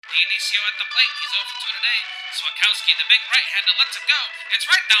Dionisio at the plate. He's over 2 today. Swakowski, the big right-hander, lets it go. It's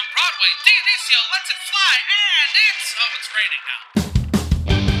right down Broadway. Dionisio lets it fly, and it's raining now.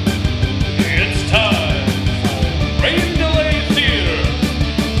 It's time for Rain Delay Theater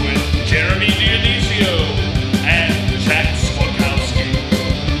with Jeremy Dionisio and Jack Swakowski.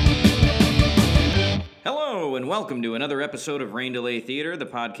 Hello, and welcome to another episode of Rain Delay Theater, the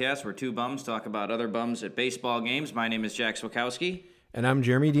podcast where two bums talk about other bums at baseball games. My name is Jack Swakowski. And I'm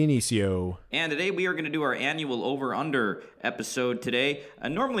Jeremy Dionisio. And today we are going to do our annual over-under episode today.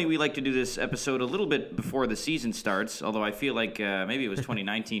 Normally we like to do this episode a little bit before the season starts, although I feel like maybe it was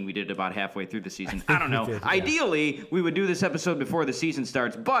 2019 we did it about halfway through the season. I don't know. Did, yeah. Ideally, we would do this episode before the season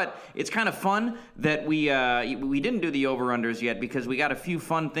starts, but it's kind of fun that we didn't do the over-unders yet because we got a few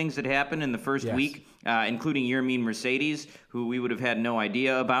fun things that happened in the first week, including Yermin Mercedes, who we would have had no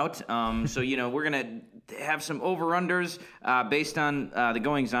idea about. So, we're going to have some over-unders based on the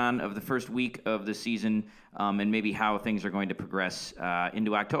goings-on of the first week of the season and maybe how things are going to progress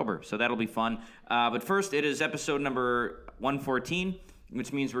into October. So that'll be fun. But first, it is episode number 114,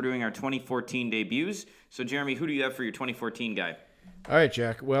 which means we're doing our 2014 debuts. So, Jeremy, who do you have for your 2014 guy? All right,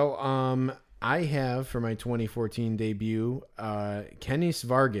 Jack. Well, I have for my 2014 debut, Kennys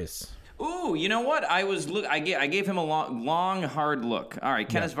Vargas. Ooh, you know what? I gave him a long, hard look. All right,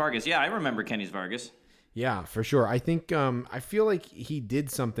 Kennys Vargas. Yeah, I remember Kennys Vargas. Yeah, for sure. I think I feel like he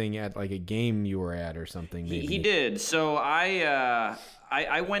did something at like a game you were at or something. Maybe. He did. So I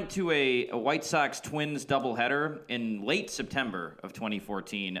went to a White Sox Twins doubleheader in late September of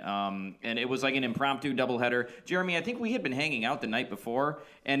 2014, and it was like an impromptu doubleheader. Jeremy, I think we had been hanging out the night before,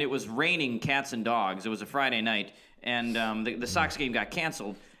 and it was raining cats and dogs. It was a Friday night, and the Sox game got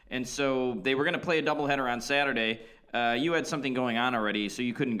canceled, and so they were going to play a doubleheader on Saturday. You had something going on already, so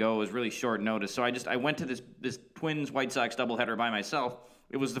you couldn't go. It was really short notice. So I went to this Twins White Sox doubleheader by myself.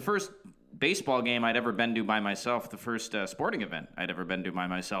 It was the first baseball game I'd ever been to by myself, the first sporting event I'd ever been to by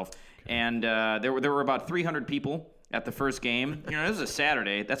myself. And there were about 300 people at the first game. This is a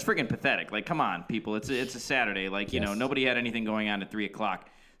Saturday. That's freaking pathetic. Like, come on, people. It's a Saturday. Like, nobody had anything going on at 3 o'clock.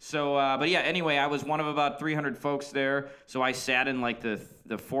 So, but yeah, anyway, I was one of about 300 folks there. So I sat in like the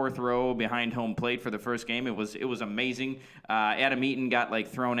fourth row behind home plate for the first game. It was amazing. Adam Eaton got like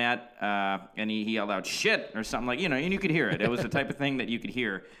thrown at, and he yelled out "shit" or something like, and you could hear it. It was the type of thing that you could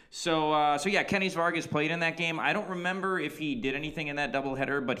hear. So yeah, Kennys Vargas played in that game. I don't remember if he did anything in that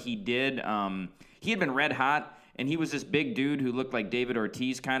doubleheader, but he did. He had been red hot. And he was this big dude who looked like David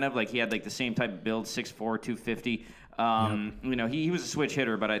Ortiz, kind of like he had like the same type of build, 6'4", 250. He was a switch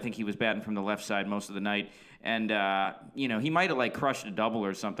hitter, but I think he was batting from the left side most of the night. And he might have like crushed a double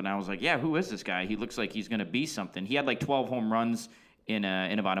or something. I was like, yeah, who is this guy? He looks like he's going to be something. He had like 12 home runs in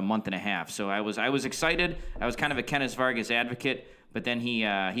about a month and a half. So I was excited. I was kind of a Kennys Vargas advocate, but then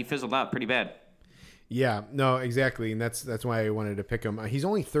he fizzled out pretty bad. Yeah, no, exactly, and that's why I wanted to pick him. He's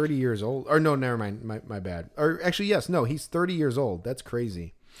only 30 years old. Or no, never mind, my bad. Or actually, yes, no, he's 30 years old. That's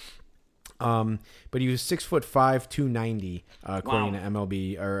crazy. But he was 6'5", 290, according to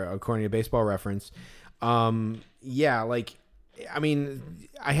MLB or according to Baseball Reference. Yeah, like, I mean,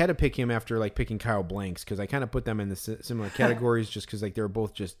 I had to pick him after like picking Kyle Blanks because I kind of put them in the similar categories just because like they were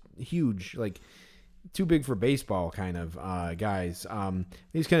both just huge, like too big for baseball kind of guys.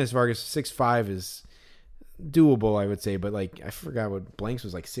 These Kennys Vargas 6'5" is doable, I would say, but like I forgot what Blanks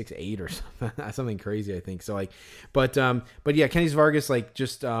was, like 6'8" or something crazy, I think. So like, but yeah, Kennys Vargas, like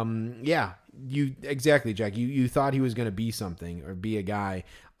just yeah, you exactly, Jack. You thought he was gonna be something or be a guy.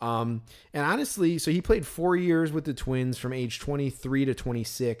 And honestly, so he played 4 years with the Twins from age 23 to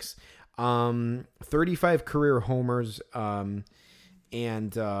 26. 35 career homers. And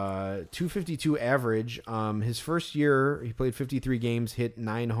 252 average. His first year, he played 53 games, hit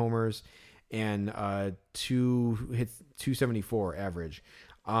 9 homers, and hit 274 average.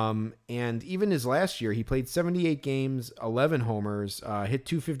 And even his last year, he played 78 games, 11 homers, hit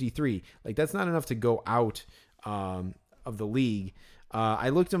 253. Like, that's not enough to go out of the league. I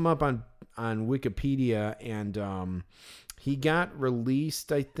looked him up on Wikipedia, and he got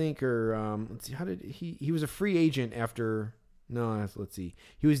released, I think, or let's see, how did he was a free agent after. No, let's see.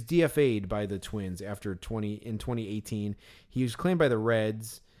 He was DFA'd by the Twins in 2018. He was claimed by the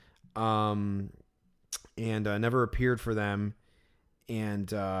Reds, and never appeared for them. And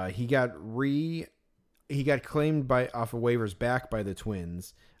he got claimed off of waivers back by the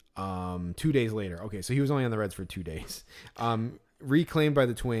Twins 2 days later. Okay, so he was only on the Reds for 2 days. Reclaimed by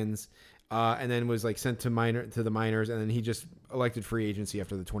the Twins, and then was like sent to the minors, and then he just elected free agency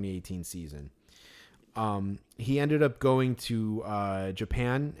after the 2018 season. He ended up going to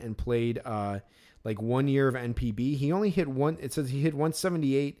Japan and played like 1 year of NPB. He only hit one. It says he hit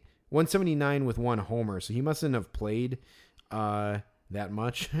 179 with one homer. So he mustn't have played that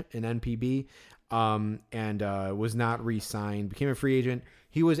much in NPB. And was not re-signed. Became a free agent.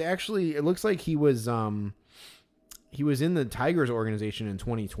 He was actually. It looks like he was in the Tigers organization in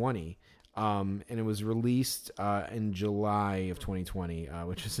 2020. And it was released in July of 2020,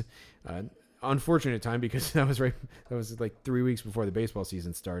 which is unfortunate time because that was like 3 weeks before the baseball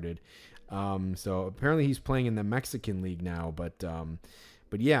season started. So apparently he's playing in the Mexican League now, but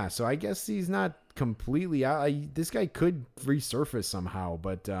yeah, so I guess he's not completely out. This guy could resurface somehow,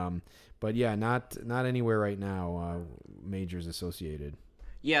 but yeah, not anywhere right now. Majors associated.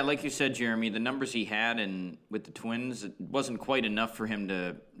 Yeah, like you said, Jeremy, the numbers he had with the Twins, it wasn't quite enough for him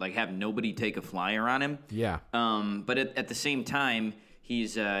to like have nobody take a flyer on him. Yeah. But at the same time,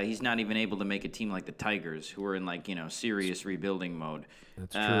 he's not even able to make a team like the Tigers, who are in like serious rebuilding mode.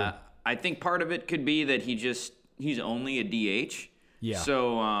 That's true. I think part of it could be that he's only a DH. Yeah.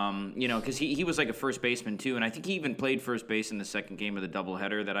 So, because he was like a first baseman too, and I think he even played first base in the second game of the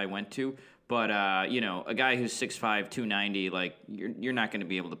doubleheader that I went to. But, a guy who's 6'5", 290, like, you're not going to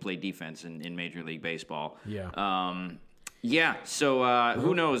be able to play defense in Major League Baseball. Yeah. So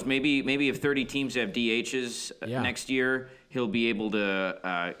who knows? Maybe if 30 teams have DHs next year, he'll be able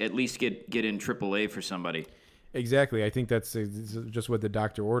to at least get in AAA for somebody. Exactly. I think that's just what the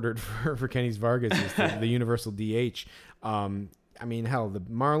doctor ordered for Kenny Vargas is the universal DH. I mean, hell, the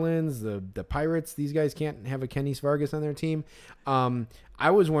Marlins, the Pirates, these guys can't have a Kenny Vargas on their team. I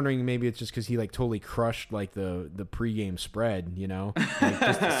was wondering maybe it's just because he like totally crushed like the pregame spread, like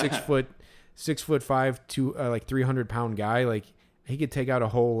just a 6'5", like 300-pound guy. Like he could take out a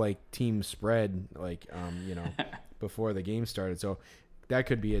whole like team spread, like before the game started. So that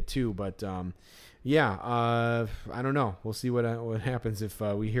could be it too. But I don't know. We'll see what happens if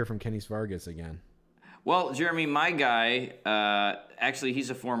we hear from Kenny Vargas again. Well, Jeremy, my guy, actually,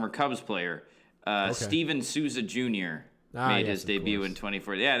 he's a former Cubs player. Steven Souza Jr. made his debut in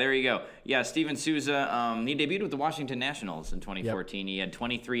 2014. Yeah, there you go. Yeah, Steven Souza, he debuted with the Washington Nationals in 2014. Yep. He had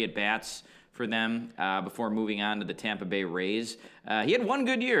 23 at-bats for them before moving on to the Tampa Bay Rays. He had one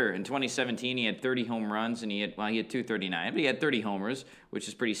good year in 2017. He had 30 home runs, and he had 239, but he had 30 homers, which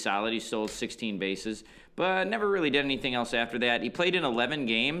is pretty solid. He stole 16 bases, but never really did anything else after that. He played in 11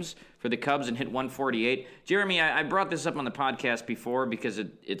 games for the Cubs and hit 148. Jeremy, I brought this up on the podcast before because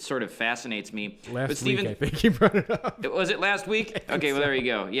it sort of fascinates me. Last week, I think you brought it up. Was it last week? Okay, well, there you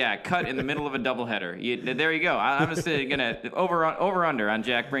go. Yeah, cut in the middle of a doubleheader. There you go. I'm just going to over-under on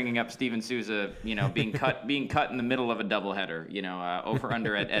Jack bringing up Steven Souza, being cut in the middle of a doubleheader,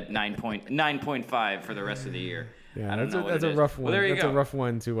 over-under at 9.5 for the rest of the year. Yeah, that's a rough one. Well, there you go. A rough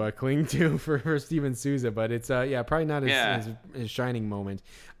one to cling to for Steven Souza, but it's probably not his shining moment.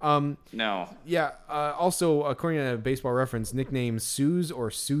 No. Yeah. Also, according to Baseball Reference, nickname Suze or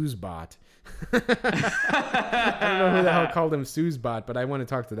Souzebot. I don't know who the hell called him Souzebot, but I want to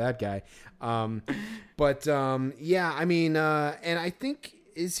talk to that guy. I mean, and I think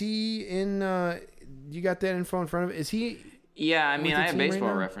is he in? You got that info in front of it? Is he? Yeah, I mean, I have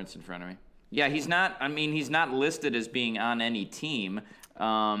Baseball Reference in front of me. Yeah, he's not. I mean, he's not listed as being on any team.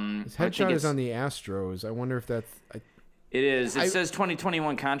 His headshot is on the Astros. I wonder if that's. It is. It says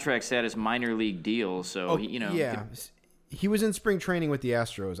 2021 contract status minor league deal. So he was in spring training with the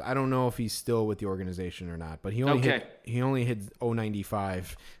Astros. I don't know if he's still with the organization or not, but he only hit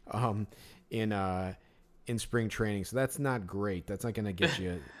 .095 in spring training. So that's not great. That's not going to get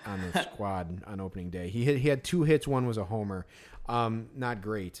you on the squad on opening day. He had 2 hits. One was a homer. Not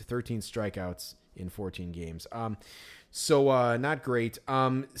great. 13 strikeouts in 14 games. So not great.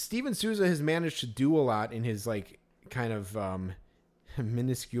 Steven Souza has managed to do a lot in his like kind of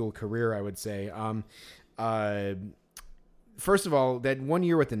minuscule career, I would say. First of all, that 1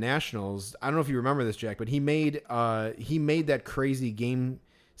 year with the Nationals, I don't know if you remember this, Jack, but he made that crazy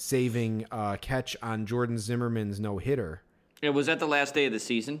game-saving catch on Jordan Zimmerman's no-hitter. Was that the last day of the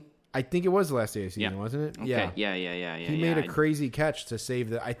season? I think it was the last day of the season, wasn't it? Okay. Yeah. He made a crazy catch to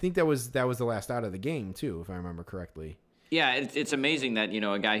save I think that was the last out of the game too, if I remember correctly. Yeah, it's amazing that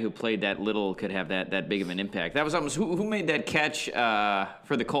a guy who played that little could have that big of an impact. That was almost who made that catch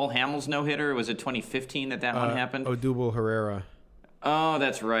for the Cole Hamels no hitter? Was it 2015 that one happened? Odubel Herrera. Oh,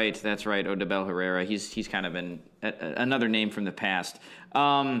 that's right. Odubel Herrera. He's kind of another name from the past.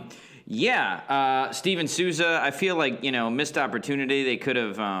 Steven Souza. I feel like missed opportunity. They could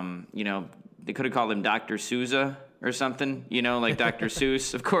have called him Dr. Souza or something, like Dr.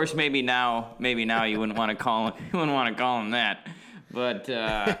 Seuss. Of course, maybe now you wouldn't want to call him that. But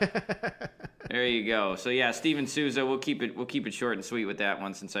There you go. So yeah, Steven Souza. We'll keep it short and sweet with that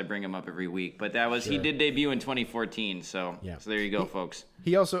one since I bring him up every week. But that was he did debut in 2014. So so there you go, folks.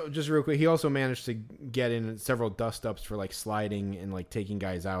 He also, just real quick, he also managed to get in several dust-ups for, like, sliding and, like, taking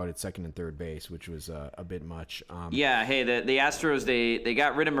guys out at second and third base, which was a bit much. Yeah, hey, the Astros, they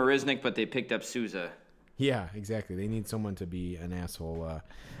got rid of Marisnik, but they picked up Souza. Yeah, exactly. They need someone to be an asshole,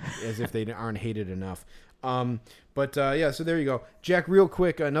 as if they aren't hated enough. Yeah, so there you go. Jack, real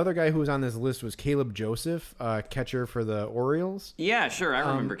quick, another guy who was on this list was Caleb Joseph, catcher for the Orioles. Yeah, sure. I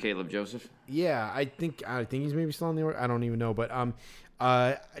remember Caleb Joseph. Yeah, I think he's maybe still on the Orioles. I don't even know, but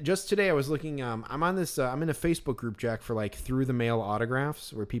just today I was looking. I'm on this. I'm in a Facebook group, Jack, for like through the mail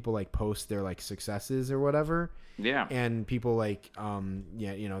autographs, where people like post their like successes or whatever. Yeah. And people like,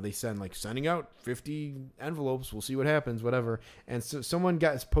 they send like sending out 50 envelopes. We'll see what happens, whatever. And so someone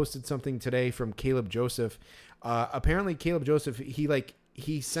posted something today from Caleb Joseph. Apparently Caleb Joseph,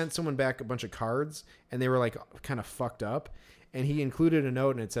 he sent someone back a bunch of cards and they were like kind of fucked up. And he included a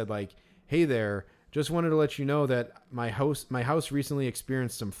note and it said like, "Hey there, just wanted to let you know that my house recently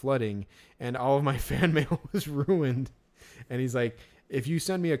experienced some flooding and all of my fan mail was ruined." And he's like, "If you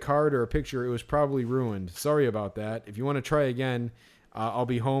send me a card or a picture, it was probably ruined. Sorry about that. If you want to try again, I'll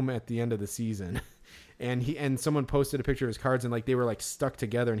be home at the end of the season." And someone posted a picture of his cards and like they were like stuck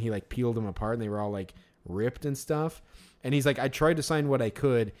together and he like peeled them apart and they were all like ripped and stuff. And he's like, "I tried to sign what I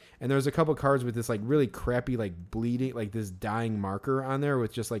could, and there was a couple cards with this like really crappy like bleeding, like this dying marker on there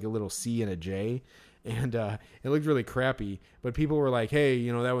with just like a little C and a J, and it looked really crappy. But people were like, 'Hey,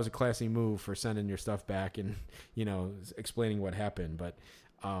 that was a classy move for sending your stuff back and explaining what happened.' But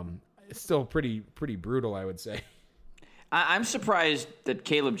it's still pretty brutal, I would say." I'm surprised that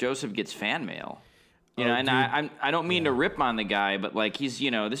Caleb Joseph gets fan mail. I don't mean to rip on the guy, but like he's,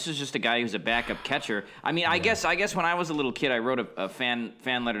 this is just a guy who's a backup catcher. I mean, I guess when I was a little kid, I wrote a fan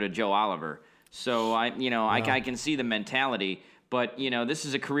letter to Joe Oliver. So I can see the mentality, but this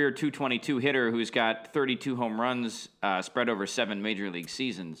is a career .222 hitter who's got 32 home runs spread over 7 major league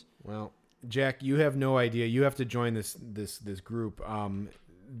seasons. Well, Jack, you have no idea. You have to join this group.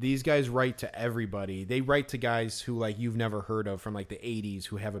 These guys write to everybody. They write to guys who like you've never heard of from like the 80s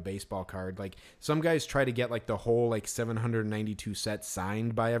who have a baseball card. Like some guys try to get like the whole like 792 set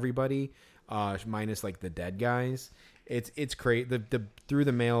signed by everybody, minus like the dead guys. It's great. The through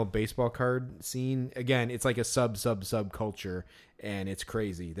the mail baseball card scene, again, it's like a sub culture, and it's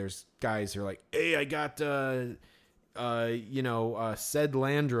crazy. There's guys who are like, "Hey, I got Ced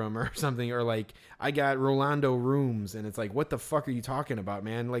Landrum or something," or like, "I got Rolando Rooms," and it's like, what the fuck are you talking about,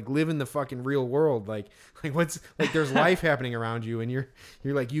 man? Like, live in the fucking real world. Like what's like, there's life happening around you, and you're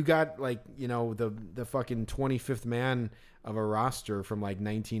like, you got like, the fucking 25th man of a roster from like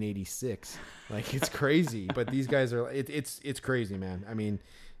 1986. Like, it's crazy. But these guys are, it's crazy, man. I mean,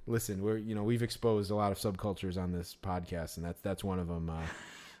 listen, we've exposed a lot of subcultures on this podcast, and that's one of them.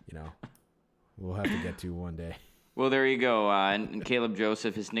 We'll have to get to one day. Well, there you go. And Caleb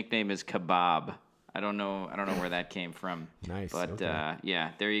Joseph, his nickname is Kebab. I don't know where that came from. Nice. But okay.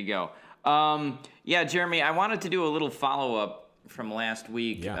 There you go. Jeremy, I wanted to do a little follow-up from last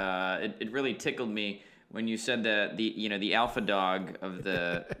week. Yeah. It really tickled me when you said that the alpha dog of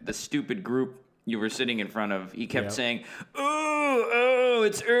the stupid group you were sitting in front of. He kept saying, "Oh,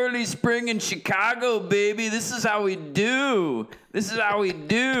 it's early spring in Chicago, baby. This is how we do. This is how we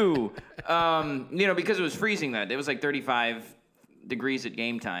do." Because it was freezing that day. It was like 35 degrees at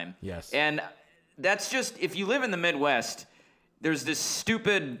game time. Yes. And that's just, if you live in the Midwest, there's this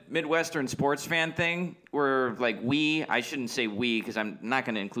stupid Midwestern sports fan thing where like I shouldn't say we because I'm not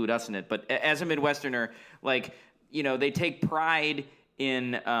going to include us in it, but as a Midwesterner, like, they take pride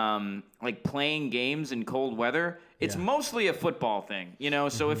in like playing games in cold weather. It's mostly a football thing,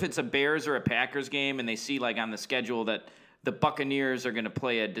 so if it's a Bears or a Packers game and they see like on the schedule that the Buccaneers are going to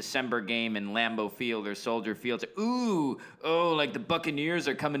play a December game in Lambeau Field or Soldier Field, like the Buccaneers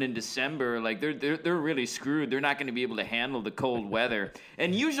are coming in December, like they're really screwed. They're not going to be able to handle the cold weather.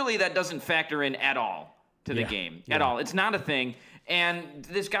 And usually that doesn't factor in at all to the game at all. It's not a thing. And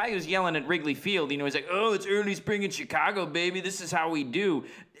this guy who's yelling at Wrigley Field, he's like, "Oh, it's early spring in Chicago, baby. This is how we do."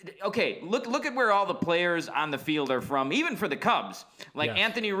 Okay, look at where all the players on the field are from, even for the Cubs. Like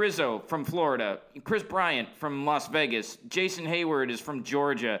Anthony Rizzo from Florida, Chris Bryant from Las Vegas, Jason Hayward is from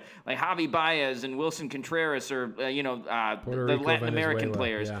Georgia, like Javi Baez and Wilson Contreras are, the Latin American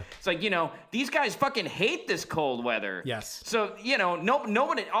players. Yeah. It's like, these guys fucking hate this cold weather. Yes. So,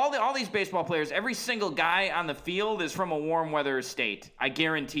 nobody, all these baseball players, every single guy on the field is from a warm weather state. I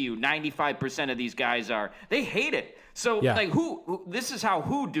guarantee you, 95% of these guys are. They hate it. So Yeah. like who this is how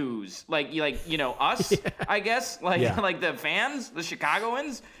who do's like us I guess like Yeah. like the fans, the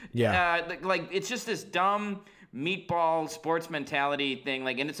Chicagoans. Yeah. Like it's just this dumb meatball sports mentality thing,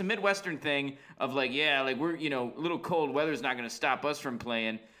 like, and it's a Midwestern thing of like, yeah, like we're a little cold weather's not going to stop us from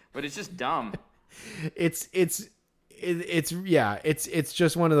playing, but it's just dumb. It's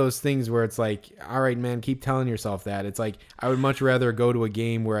just one of those things where it's like, all right, man, keep telling yourself that. It's like, I would much rather go to a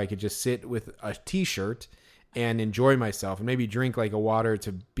game where I could just sit with a t-shirt and enjoy myself and maybe drink like a water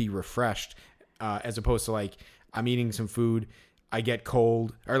to be refreshed, as opposed to like, I'm eating some food, I get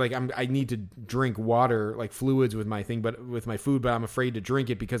cold, or like I need to drink water, like fluids with my thing, but with my food, but I'm afraid to drink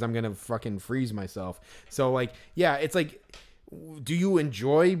it because I'm going to fucking freeze myself. So like, yeah, it's like, do you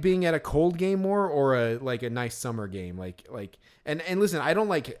enjoy being at a cold game more or a nice summer game? And listen, I don't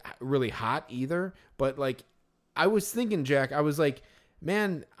like really hot either, but like I was thinking, Jack, I was like,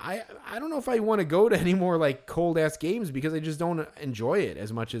 man, I don't know if I want to go to any more like cold ass games because I just don't enjoy it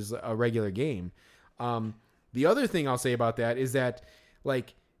as much as a regular game. The other thing I'll say about that is that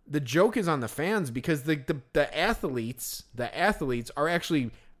like the joke is on the fans because the athletes are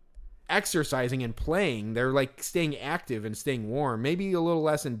actually exercising and playing. They're like staying active and staying warm, maybe a little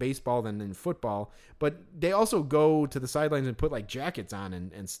less in baseball than in football, but they also go to the sidelines and put like jackets on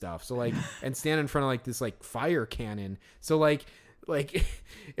and stuff. So like, and stand in front of like this like fire cannon. So like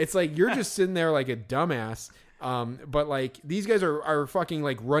it's like you're just sitting there like a dumbass. But like these guys are fucking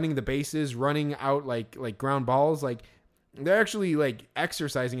like running the bases, running out like ground balls. Like they're actually like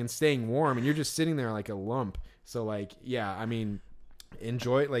exercising and staying warm, and you're just sitting there like a lump. So like, yeah, I mean,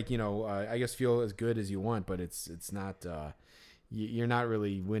 enjoy it. Like, I guess feel as good as you want, but it's not, you're not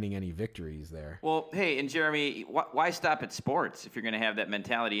really winning any victories there. Well, hey, and Jeremy, why stop at sports if you're going to have that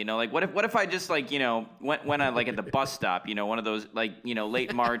mentality? Like, what if I just like, went on like at the bus stop, one of those like,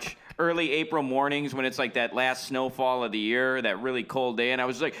 late March, early April mornings when it's like that last snowfall of the year, that really cold day, and I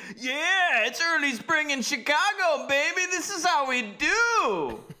was like, yeah, it's early spring in Chicago, baby. This is how we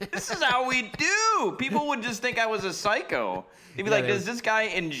do. This is how we do. People would just think I was a psycho. They'd be like, is this guy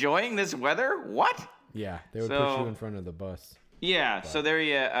enjoying this weather? What? Yeah, they would put you in front of the bus. Yeah, so there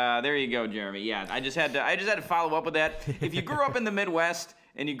you go, Jeremy. Yeah, I just had to follow up with that. If you grew up in the Midwest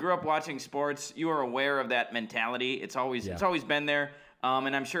and you grew up watching sports, you are aware of that mentality. It's always been there,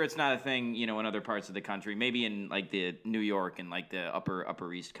 and I'm sure it's not a thing, in other parts of the country. Maybe in like the New York and like the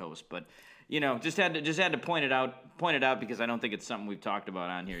upper East Coast, but just had to point it out because I don't think it's something we've talked about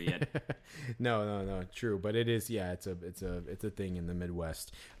on here yet. No, true, but it is. Yeah, it's a thing in the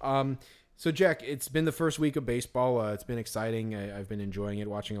Midwest. So, Jack, it's been the first week of baseball. It's been exciting. I've been enjoying it,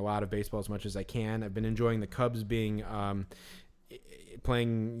 watching a lot of baseball as much as I can. I've been enjoying the Cubs being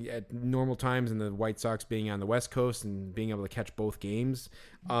playing at normal times and the White Sox being on the West Coast and being able to catch both games.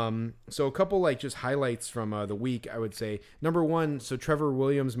 So a couple like just highlights from the week, I would say. Number one, so Trevor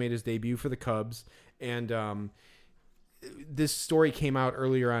Williams made his debut for the Cubs, and this story came out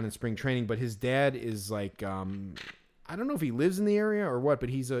earlier on in spring training, but his dad is like... I don't know if he lives in the area or what, but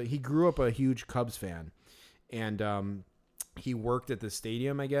he grew up a huge Cubs fan, and he worked at the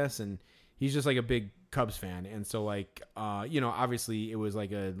stadium, I guess, and he's just like a big Cubs fan. And so like, obviously it was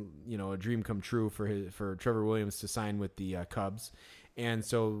like a dream come true for Trevor Williams to sign with the Cubs. And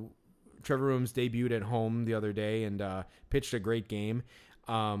so Trevor Williams debuted at home the other day and pitched a great game.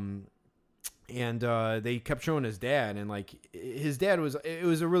 And they kept showing his dad, and like his dad it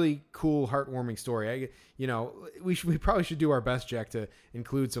was a really cool, heartwarming story. We probably should do our best, Jack, to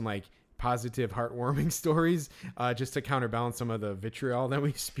include some like positive, heartwarming stories, just to counterbalance some of the vitriol that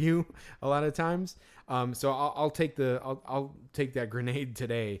we spew a lot of times. So I'll take that grenade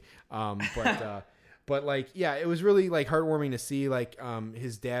today. But like, yeah, it was really like heartwarming to see like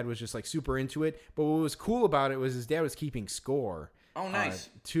his dad was just like super into it. But what was cool about it was his dad was keeping score. Oh, nice.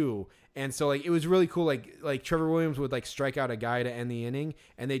 Too. And so like it was really cool. Like Trevor Williams would like strike out a guy to end the inning,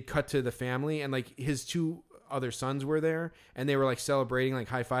 and they'd cut to the family, and like his two other sons were there, and they were like celebrating, like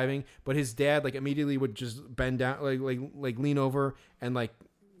high-fiving, but his dad like immediately would just bend down, like lean over and like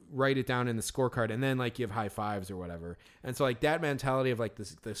write it down in the scorecard, and then like give high fives or whatever. And so like that mentality of like the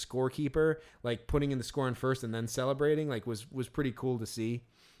scorekeeper like putting in the score in first and then celebrating like was pretty cool to see.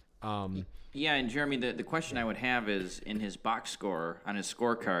 Yeah, and Jeremy, the question I would have is, in his box score on his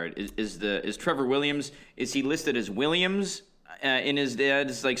scorecard, is Trevor Williams, is he listed as Williams in his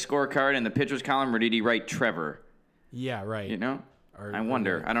dad's like scorecard in the pitcher's column, or did he write Trevor? Yeah, right. I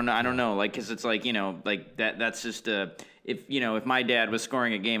wonder. I don't know. Like, because it's like, like that's just if my dad was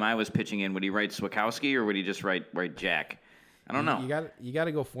scoring a game I was pitching in, would he write Swakowski or would he just write Jack? I don't know. You got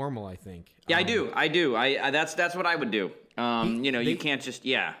to go formal, I think. Yeah, I do. That's what I would do. You can't just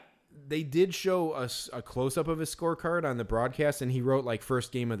they did show us a close up of his scorecard on the broadcast, and he wrote like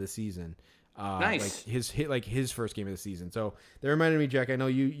first game of the season. Nice. His first game of the season. So that reminded me, Jack. I know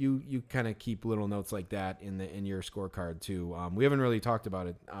you kind of keep little notes like that in your scorecard too. We haven't really talked about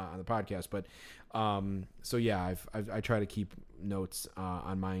it on the podcast, but so yeah, I try to keep notes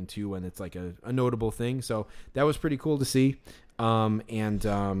on mine too when it's like a notable thing. So that was pretty cool to see.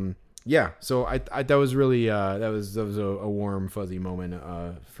 Yeah, so I that was really that was a warm fuzzy moment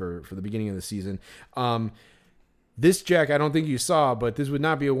for the beginning of the season. This, Jack, I don't think you saw, but this would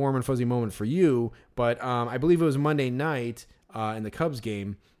not be a warm and fuzzy moment for you. But I believe it was Monday night in the Cubs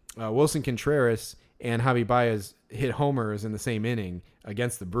game. Wilson Contreras and Javi Baez hit homers in the same inning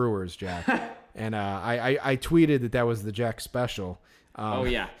against the Brewers, Jack. And I tweeted that was the Jack special. Oh,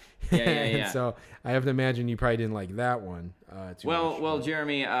 yeah. Yeah. So I have to imagine you probably didn't like that one too much. Well,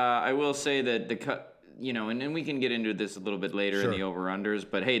 Jeremy, I will say that and we can get into this a little bit later in the over-unders,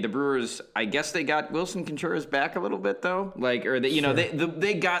 but hey, the Brewers, I guess they got Wilson Contreras back a little bit though,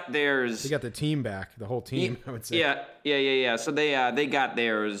 they got theirs. They got the team back, the whole team. I would say. Yeah. So they got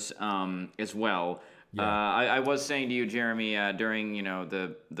theirs as well. Yeah. I was saying to you, Jeremy, during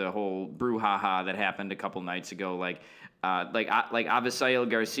the whole brouhaha that happened a couple nights ago, like Avisail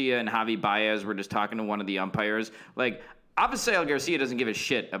Garcia and Javi Baez were just talking to one of the umpires, like. Avisail Garcia doesn't give a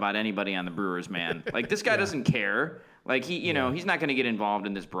shit about anybody on the Brewers, man. Like, this guy doesn't care. Like, he's not going to get involved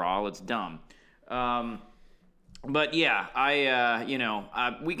in this brawl. It's dumb. But yeah,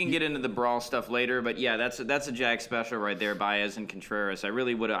 we can get into the brawl stuff later. But yeah, that's a Jack special right there, Baez and Contreras. I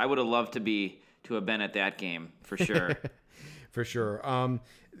would have loved to have been at that game for sure. For sure.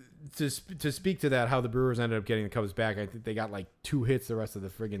 To speak to that, how the Brewers ended up getting the Cubs back, I think they got like 2 hits the rest of the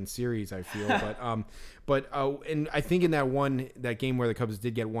friggin' series, I feel. But and I think in that game where the Cubs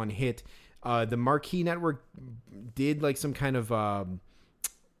did get 1 hit, the Marquee Network did like some kind of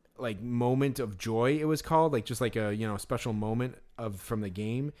like moment of joy, it was called, like just like a special moment from the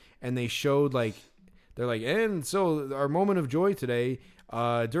game, and they showed like they're like, and so our moment of joy today.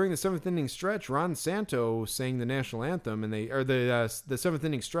 During the 7th inning stretch, Ron Santo sang the national anthem, and the 7th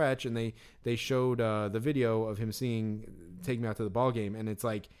inning stretch, and they showed the video of him singing "Take Me Out to the Ball Game," and it's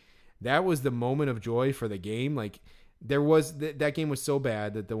like that was the moment of joy for the game. Like there was that game was so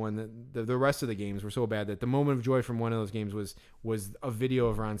bad that the rest of the games were so bad that the moment of joy from one of those games was a video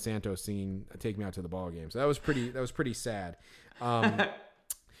of Ron Santo singing "Take Me Out to the Ball Game." So that was pretty sad.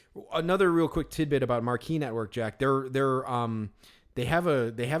 Another real quick tidbit about Marquee Network, Jack. They have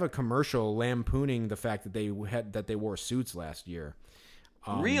a commercial lampooning the fact that they wore suits last year.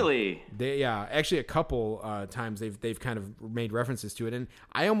 Really? Actually a couple times they've kind of made references to it, and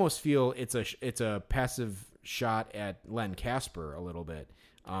I almost feel it's a passive shot at Len Casper a little bit,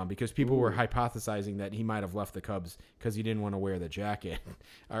 because people were hypothesizing that he might have left the Cubs because he didn't want to wear the jacket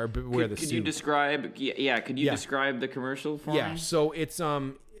or wear the suit. Could you describe? Could you describe the commercial for me? Yeah. So it's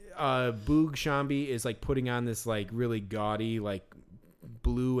Boog Shambi is like putting on this like really gaudy like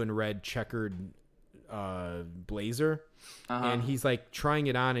blue and red checkered blazer, and he's like trying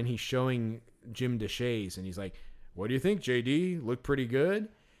it on, and he's showing Jim Deshaies, and he's like, "What do you think, JD? Look pretty good."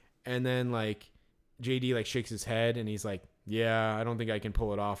 And then like JD like shakes his head, and he's like, "Yeah, I don't think I can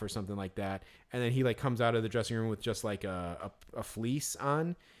pull it off," or something like that. And then he like comes out of the dressing room with just like a fleece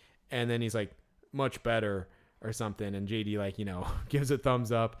on, and then he's like, "Much better," or something. And JD like gives a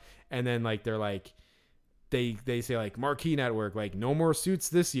thumbs up, and then like they're like. They say like Marquee Network, like no more suits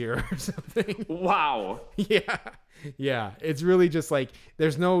this year or something. Wow. Yeah. It's really just like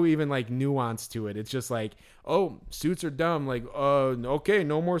there's no even like nuance to it. It's just like, oh, suits are dumb. Like, okay,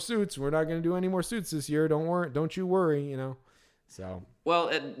 no more suits. We're not going to do any more suits this year. Don't you worry. So.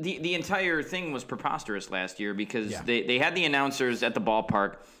 Well, the entire thing was preposterous last year because they had the announcers at the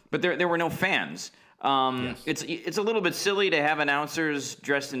ballpark, but there were no fans. It's a little bit silly to have announcers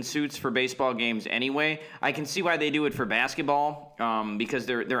dressed in suits for baseball games anyway. I can see why they do it for basketball, because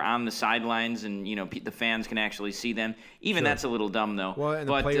they're on the sidelines and the fans can actually see them. Even that's a little dumb though. Well, and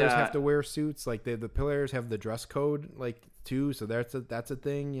the players have to wear suits. Like the players have the dress code like too, so that's a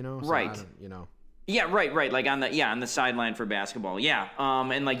thing. So right. Yeah, right. Like on the sideline for basketball. Yeah.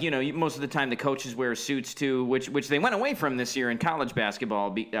 And like, most of the time the coaches wear suits too, which they went away from this year in college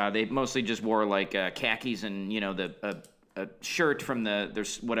basketball. They mostly just wore like khakis and, a shirt from their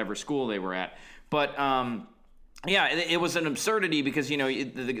whatever school they were at. But, it was an absurdity because,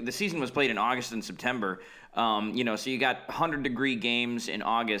 the season was played in August and September. So you got 100-degree games in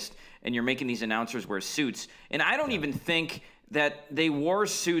August and you're making these announcers wear suits. And I don't even think that they wore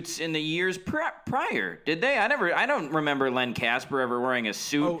suits in the years prior. Did they? I don't remember Len Casper ever wearing a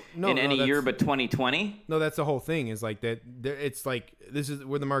suit in any year but 2020. No, that's the whole thing. Is like that. It's like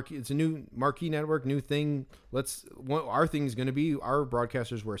we're the marquee. It's a new marquee network, new thing. Our thing is going to be our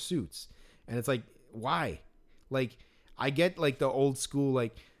broadcasters wear suits, and it's like, why? Like, I get like the old school.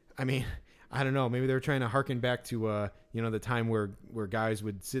 Like, I mean, I don't know. Maybe they're trying to harken back to the time where guys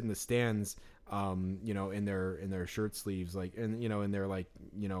would sit in the stands. In their shirt sleeves, like, and in their like,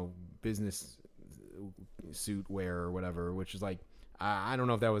 business suit wear or whatever, which is like, I don't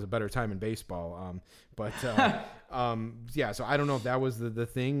know if that was a better time in baseball. Yeah. So I don't know if that was the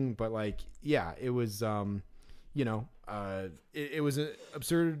thing, but like, yeah, it was, it was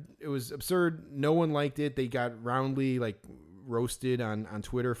absurd. It was absurd. No one liked it. They got roundly like roasted on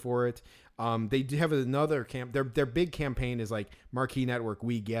Twitter for it. They do have another their big campaign is like Marquee Network.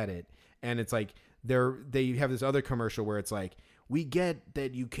 We get it. And it's like they have this other commercial where it's like, we get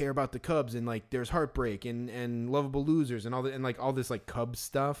that you care about the Cubs and like there's heartbreak and lovable losers and all this like Cubs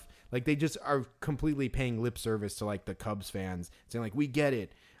stuff. Like they just are completely paying lip service to like the Cubs fans, saying like, we get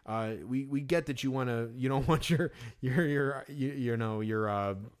it. We get that you don't want your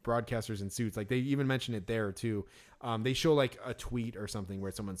broadcasters in suits. Like they even mention it there too. They show like a tweet or something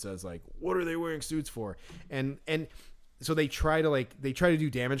where someone says like, what are they wearing suits for? And so they try to do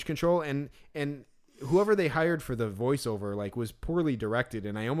damage control, and whoever they hired for the voiceover like was poorly directed,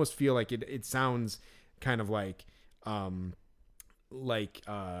 and I almost feel like it sounds kind of like what's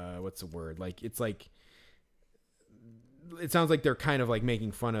the word? Like it's like it sounds like they're kind of like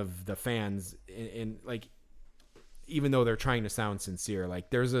making fun of the fans in like, even though they're trying to sound sincere.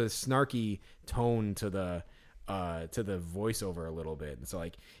 Like there's a snarky tone to the voiceover a little bit, and so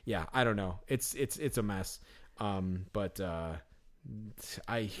like, yeah, I don't know. It's a mess.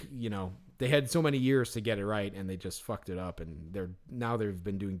 They had so many years to get it right, and they just fucked it up, and they've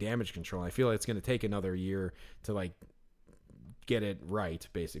been doing damage control. I feel like it's going to take another year to like get it right,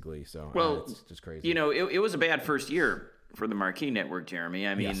 basically. So it's just crazy. It was a bad first year for the Marquee Network, Jeremy.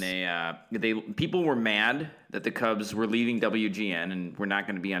 I mean, yes. they people were mad that the Cubs were leaving WGN and were not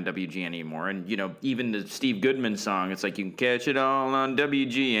going to be on WGN anymore. And even the Steve Goodman song, it's like, you can catch it all on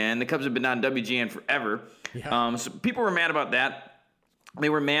WGN. The Cubs have been on WGN forever. Yeah. So people were mad about that. They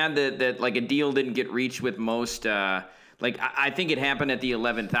were mad that like a deal didn't get reached with most. I think it happened at the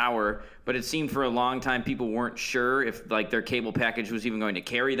 11th hour, but it seemed for a long time people weren't sure if like their cable package was even going to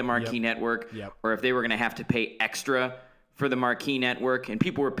carry the Marquee Network, or if they were going to have to pay extra for the Marquee Network, and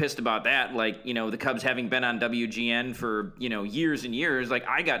people were pissed about that. Like, the Cubs having been on WGN for, years and years. Like,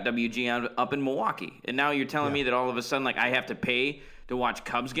 I got WGN up in Milwaukee, and now you're telling me that all of a sudden, like, I have to pay to watch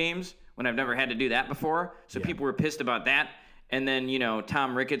Cubs games when I've never had to do that before. So people were pissed about that. And then,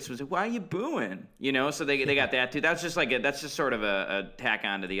 Tom Ricketts was like, why are you booing? So they got that too. That's just sort of a tack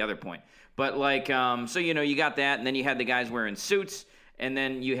on to the other point. But like, so, you got that, and then you had the guys wearing suits. And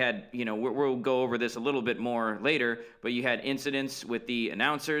then you had, we'll go over this a little bit more later, but you had incidents with the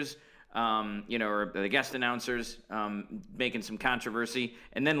announcers, or the guest announcers making some controversy.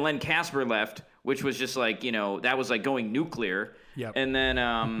 And then Len Casper left, which was just like, that was like going nuclear. Yep. And then,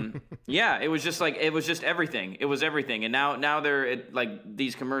 it was just everything. It was everything. And now they're like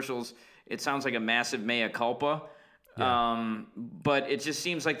these commercials, it sounds like a massive mea culpa. Yeah. But it just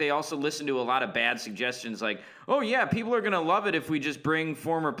seems like they also listen to a lot of bad suggestions, like, oh yeah, people are gonna love it if we just bring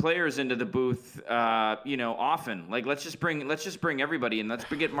former players into the booth, often. Like let's just bring everybody in. Let's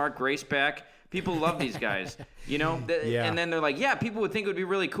get Mark Grace back. People love these guys, And then they're like, yeah, people would think it would be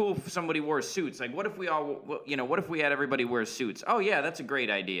really cool if somebody wore suits. Like, what if we had everybody wear suits? Oh yeah, that's a great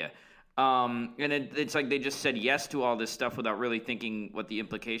idea. And it's like they just said yes to all this stuff without really thinking what the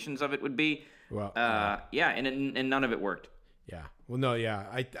implications of it would be. Well, and none of it worked. Yeah. Well, no, yeah.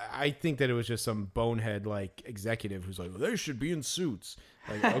 I think that it was just some bonehead like executive who's like, well, they should be in suits.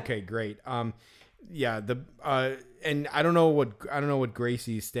 Like, okay, great. And I don't know what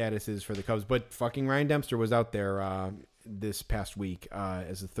Gracie's status is for the Cubs, but fucking Ryan Dempster was out there this past week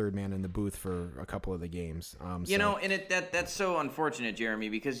as the third man in the booth for a couple of the games. And that's so unfortunate, Jeremy,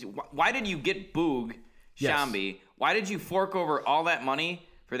 because why did you get Boog Shambi? Yes. Why did you fork over all that money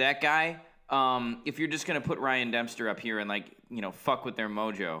for that guy? If you're just going to put Ryan Dempster up here and fuck with their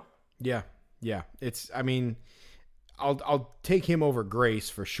mojo. Yeah. I'll take him over Grace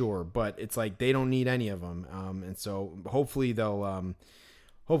for sure, but it's like they don't need any of them. And so hopefully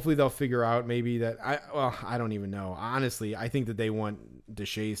they'll figure out maybe that I don't even know. Honestly, I think that they want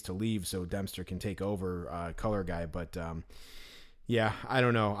Deshays to leave so Dempster can take over color guy. But I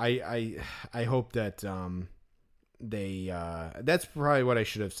don't know. I hope that they that's probably what I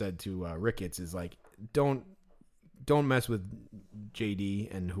should have said to Ricketts is like, don't don't mess with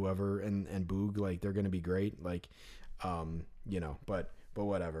JD and whoever and Boog. Like, they're going to be great. Like, but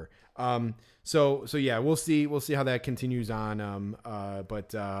whatever. So yeah, we'll see how that continues on.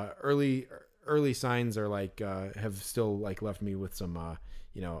 But early signs are like, have still like left me with some, a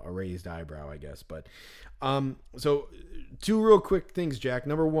raised eyebrow, I guess. But, so 2 real quick things, Jack.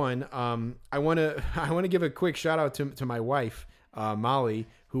 Number 1, I want to give a quick shout out to my wife, Molly,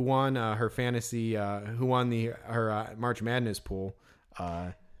 who won her fantasy, her March Madness pool,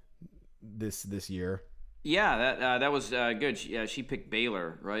 this year. Yeah, that was good. She picked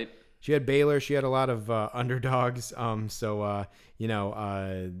Baylor, right? She had Baylor. She had a lot of underdogs. I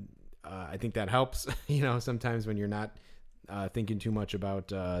think that helps. Sometimes when you're not thinking too much about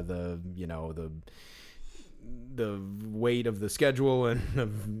the weight of the schedule and the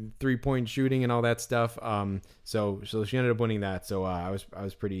 3-point shooting and all that stuff. So she ended up winning that. So I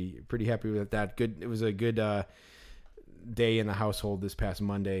was pretty happy with that. Good. It was a good day in the household this past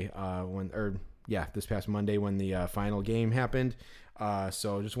Monday. This past Monday when the final game happened.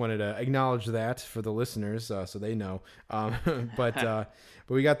 So just wanted to acknowledge that for the listeners, so they know. But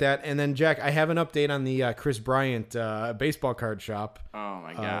we got that. And then, Jack, I have an update on the Chris Bryant baseball card shop. Oh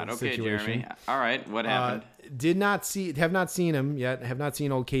my God. Okay, situation. Jeremy. All right. What happened? Have not seen him yet. Have not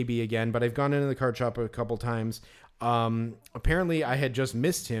seen old KB again, but I've gone into the card shop a couple times. Apparently I had just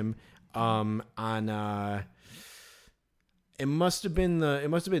missed him, on, it must have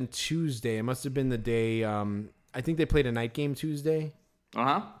been Tuesday. It must have been the day. I think they played a night game Tuesday.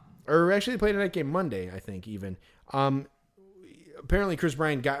 Or actually, they played a night game Monday. I think even. Apparently, Chris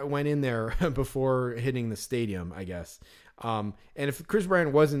Bryant went in there before hitting the stadium, I guess. And if Chris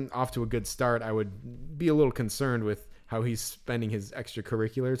Bryant wasn't off to a good start, I would be a little concerned with how he's spending his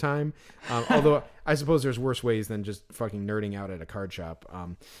extracurricular time. Although I suppose there's worse ways than just fucking nerding out at a card shop.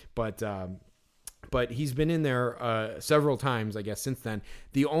 But he's been in there several times, I guess, since then.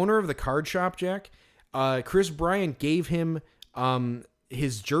 The owner of the card shop, Jack, Chris Bryant gave him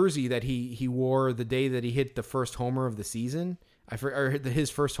his jersey that he wore the day that he hit the first homer of the season.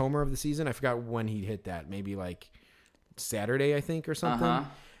 His first homer of the season. I forgot when he hit that. Maybe like Saturday, I think, or something.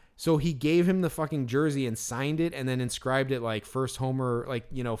 So he gave him the fucking jersey and signed it, and then inscribed it like first homer,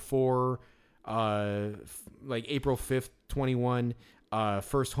 for like April 5th, 21,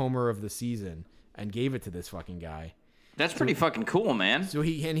 first homer of the season. And gave it to this fucking guy. That's pretty fucking cool, man. So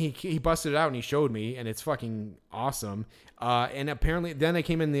he busted it out and he showed me, and it's fucking awesome. And apparently, then I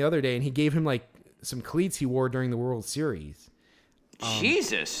came in the other day and he gave him like some cleats he wore during the World Series.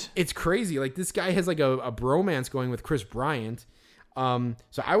 Jesus, it's crazy. Like, this guy has like a bromance going with Chris Bryant. So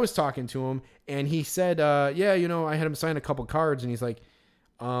I was talking to him, and he said, I had him sign a couple cards, and he's like,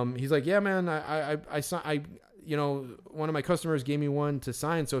 yeah, man, I one of my customers gave me one to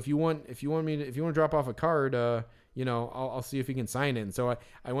sign. So if you want to drop off a card, I'll see if he can sign it. And so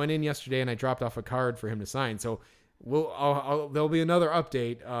I went in yesterday and I dropped off a card for him to sign. So there'll be another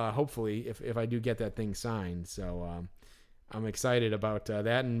update, hopefully, if I do get that thing signed. So I'm excited about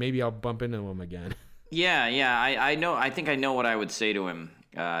that, and maybe I'll bump into him again. Yeah. I know. I think I know what I would say to him,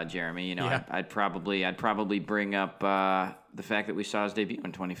 Jeremy. Yeah. I'd probably bring up the fact that we saw his debut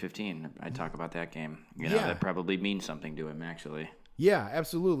in 2015. I'd talk about that game. That probably means something to him, actually. Yeah,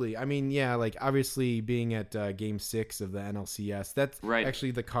 absolutely. I mean, like, obviously being at Game 6 of the NLCS, that's right.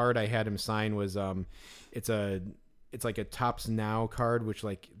 Actually, the card I had him sign was it's like a Topps Now card, which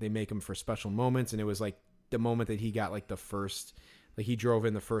like they make them for special moments, and it was like the moment that he got like the first, like he drove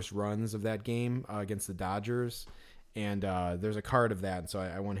in the first runs of that game against the Dodgers. And there's a card of that, and so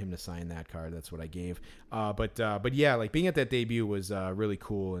I want him to sign that card. That's what I gave. But yeah, like being at that debut was really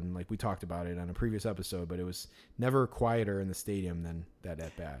cool, and like we talked about it on a previous episode. But it was never quieter in the stadium than that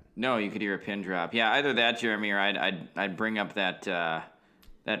at bat. No, you could hear a pin drop. Yeah, either that, Jeremy, or I'd bring up that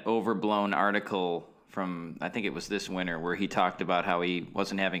overblown article from, I think it was this winter, where he talked about how he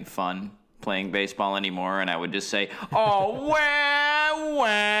wasn't having fun playing baseball anymore, and I would just say, "Oh, wah."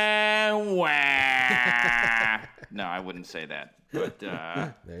 No, I wouldn't say that. But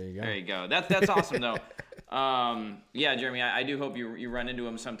there you go. There you go. That's awesome, though. Yeah, Jeremy, I do hope you run into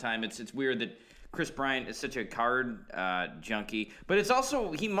him sometime. It's weird that Chris Bryant is such a card junkie, but it's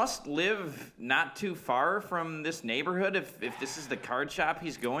also, he must live not too far from this neighborhood if this is the card shop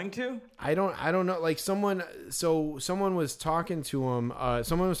he's going to. I don't know. Like someone was talking to him.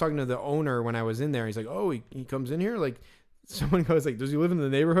 Someone was talking to the owner when I was in there. He's like, "Oh, he comes in here." Like, someone goes like, "Does he live in the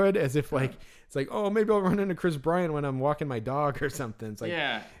neighborhood?" As if like it's like, "Oh, maybe I'll run into Chris Bryant when I'm walking my dog or something." It's like,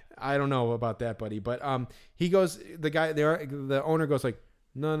 yeah, I don't know about that, buddy. But he goes, the owner goes like,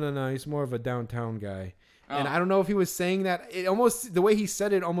 No, he's more of a downtown guy. Oh. And I don't know if he was saying that. It almost, the way he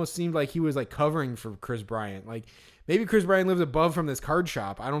said it almost seemed like he was like covering for Chris Bryant. Like, maybe Chris Bryant lives above from this card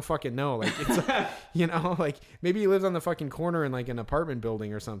shop. I don't fucking know. Like, it's like maybe he lives on the fucking corner in like an apartment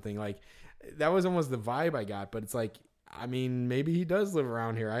building or something. Like, that was almost the vibe I got. But it's like, I mean, maybe he does live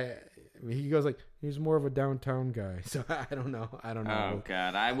around here. He goes like, he's more of a downtown guy. So I don't know. Oh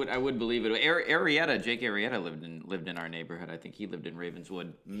God, I would believe it. Jake Arrieta lived in our neighborhood. I think he lived in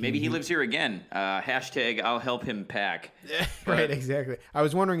Ravenswood. Maybe he lives here again. Hashtag I'll help him pack. Right, exactly. I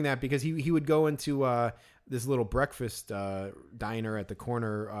was wondering that because he would go into this little breakfast diner at the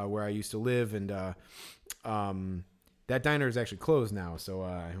corner where I used to live, and that diner is actually closed now.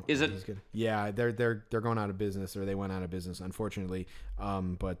 So is it? Yeah, they're going out of business, or they went out of business, unfortunately.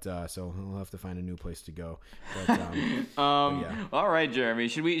 So we'll have to find a new place to go. But yeah. All right, Jeremy.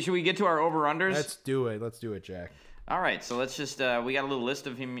 Should we get to our over-unders? Let's do it, Jack. All right. So let's just we got a little list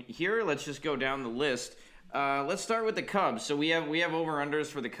of him here. Let's just go down the list. Let's start with the Cubs. So we have over-unders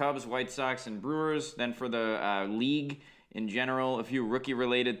for the Cubs, White Sox, and Brewers. Then for the league in general, a few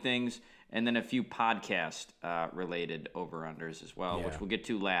rookie-related things. And then a few podcast-related over-unders as well, which we'll get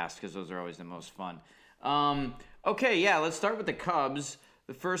to last because those are always the most fun. Okay, yeah, let's start with the Cubs.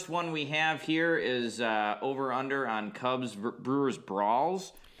 The first one we have here is over-under on Cubs-Brewers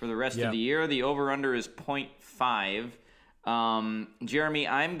brawls for the rest of the year. The over-under is 0.5. Jeremy,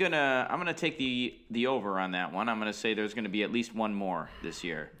 I'm gonna take the over on that one. I'm gonna say there's gonna be at least one more this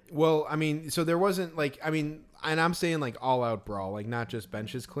year. Well, I mean, so there wasn't and I'm saying like all-out brawl, like not just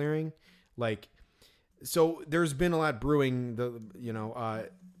benches clearing. Like, so there's been a lot brewing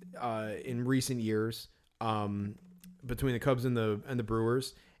in recent years between the Cubs and the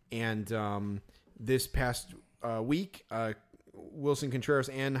Brewers, and this past week, Wilson Contreras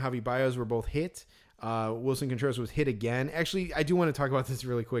and Javi Baez were both hit. Wilson Contreras was hit again. Actually, I do want to talk about this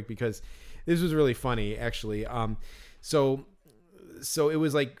really quick because this was really funny. Actually, so it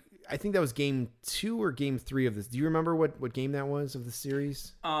was like, I think that was game 2 or game 3 of this. Do you remember what game that was of the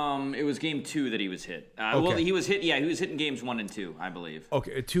series? It was game 2 that he was hit. Okay. Well, he was hit. Yeah, he was hit in games 1 and 2, I believe.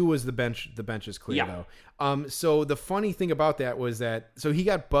 Okay, 2 was the bench. The bench is clear though. So the funny thing about that was that he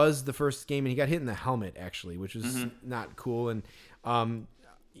got buzzed the first game and he got hit in the helmet actually, which was not cool. And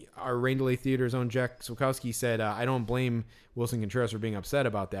our Rain Delay Theater's own Jack Swakowski said, I don't blame Wilson Contreras for being upset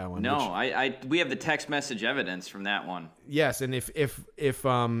about that one. No, we have the text message evidence from that one. Yes, and if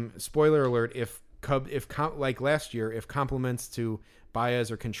spoiler alert, like last year, if compliments to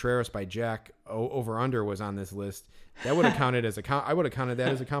Baez or Contreras by Jack over under was on this list, that would have counted as I would have counted that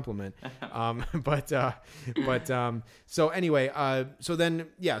as a compliment. So anyway,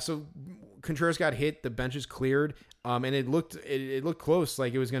 so Contreras got hit, the bench is cleared, and it looked close,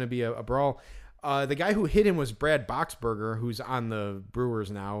 like it was going to be a brawl. The guy who hit him was Brad Boxberger, who's on the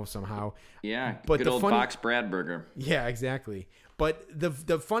Brewers now somehow. Yeah, but good old Box Bradberger. Yeah, exactly. But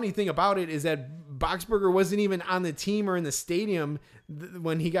the funny thing about it is that Boxberger wasn't even on the team or in the stadium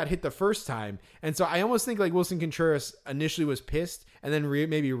when he got hit the first time. And so I almost think like Wilson Contreras initially was pissed and then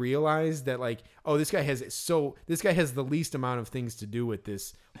maybe realized that like, oh, this guy has the least amount of things to do with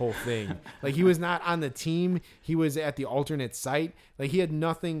this whole thing. Like he was not on the team. He was at the alternate site. Like he had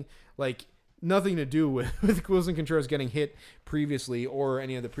nothing to do with Wilson Contreras getting hit previously or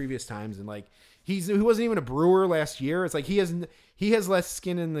any of the previous times. And like, he wasn't even a Brewer last year. It's like he has less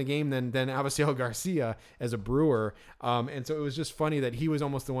skin in the game than Avisail Garcia as a Brewer. And so it was just funny that he was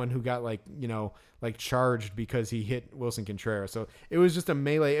almost the one who got charged because he hit Wilson Contreras. So it was just a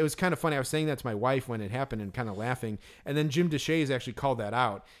melee. It was kind of funny. I was saying that to my wife when it happened and kind of laughing. And then Jim Deshaies actually called that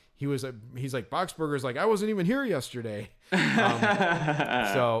out. He's like, Boxberger's like, I wasn't even here yesterday.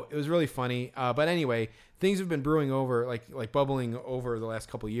 So it was really funny. But anyway, things have been brewing over, like bubbling over the last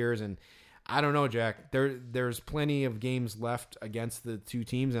couple of years. And I don't know, Jack, there's plenty of games left against the two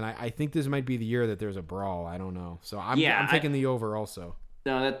teams. And I think this might be the year that there's a brawl. I don't know. So I'm taking the over also.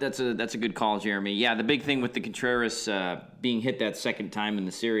 No, that's a good call, Jeremy. Yeah, the big thing with the Contreras being hit that second time in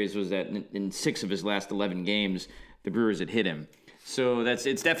the series was that in 6 of his last 11 games, the Brewers had hit him. So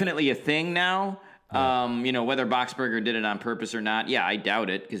it's definitely a thing now. Yeah. Whether Boxberger did it on purpose or not, I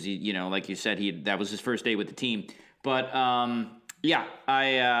doubt it because he, like you said, that was his first day with the team. But I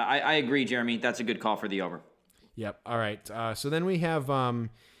agree, Jeremy. That's a good call for the over. Yep. All right. So then we have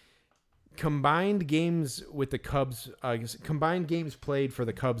combined games with the Cubs. Combined games played for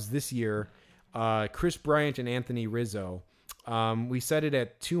the Cubs this year. Chris Bryant and Anthony Rizzo. We set it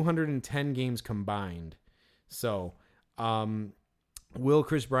at 210 games combined. So. Will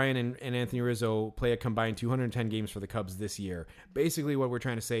Chris Bryant and Anthony Rizzo play a combined 210 games for the Cubs this year? Basically, what we're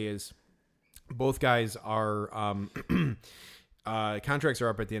trying to say is both guys are contracts are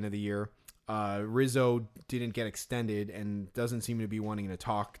up at the end of the year. Rizzo didn't get extended and doesn't seem to be wanting to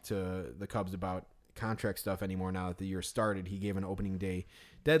talk to the Cubs about contract stuff anymore now that the year started. He gave an opening day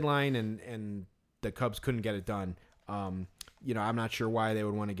deadline, and the Cubs couldn't get it done. I'm not sure why they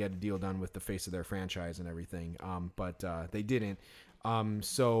would want to get a deal done with the face of their franchise and everything, but they didn't.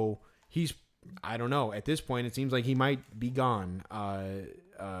 So he's, I don't know. At this point, it seems like he might be gone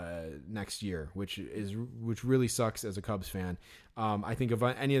next year, which really sucks as a Cubs fan. I think of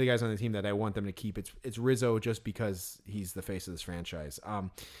any of the guys on the team that I want them to keep, it's Rizzo, just because he's the face of this franchise.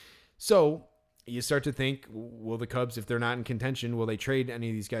 So you start to think, will the Cubs, if they're not in contention, will they trade any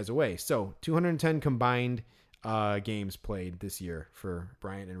of these guys away? So 210 combined games played this year for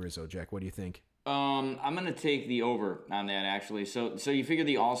Bryant and Rizzo. Jack, what do you think? I'm gonna take the over on that, actually. So you figure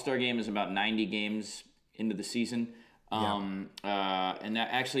the All-Star game is about 90 games into the season, and that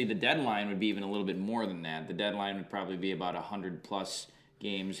actually the deadline would be even a little bit more than that. The deadline would probably be about 100 plus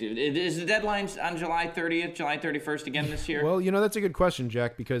games. Is the deadline on July 30th, July 31st again this year? Well, that's a good question,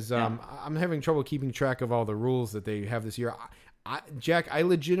 Jack, because I'm having trouble keeping track of all the rules that they have this year. Jack, I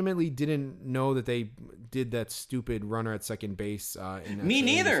legitimately didn't know that they did that stupid runner at second base. Me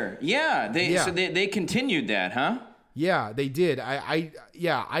neither. Yeah, so they continued that, huh? Yeah, they did. I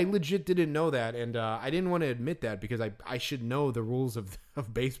legit didn't know that, and I didn't want to admit that because I should know the rules of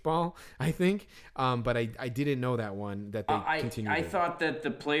baseball, I think. But I didn't know that one, that they continued. I thought that the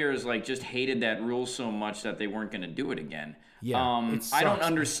players just hated that rule so much that they weren't going to do it again. Yeah, I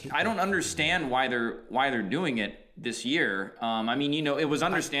don't understand why they're doing it this year. It was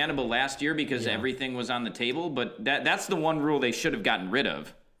understandable last year because everything was on the table, but that's the one rule they should have gotten rid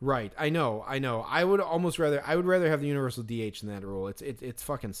of. Right. I know. I would rather have the universal DH than that rule. It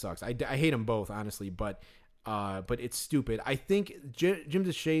fucking sucks. I hate them both, honestly, but it's stupid. I think Jim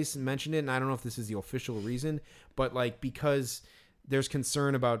DeShace mentioned it, and I don't know if this is the official reason, but because there's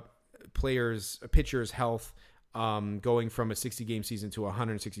concern about pitchers' health, going from a 60-game season to a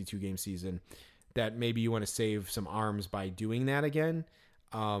 162-game season, that maybe you want to save some arms by doing that again.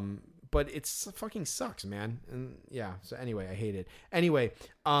 But it fucking sucks, man. And so anyway, I hate it. Anyway,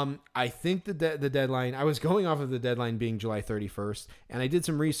 I think the deadline, I was going off of the deadline being July 31st, and I did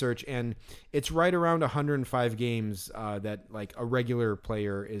some research, and it's right around 105 games that a regular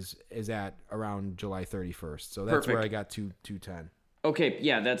player is at around July 31st. So that's Perfect. where I got 210. Okay,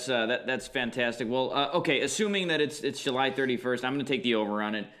 yeah, that's fantastic. Well, assuming that it's July 31st, I'm going to take the over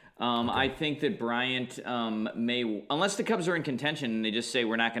on it. Okay. I think that Bryant may, unless the Cubs are in contention and they just say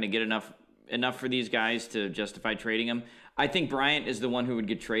we're not going to get enough for these guys to justify trading them, I think Bryant is the one who would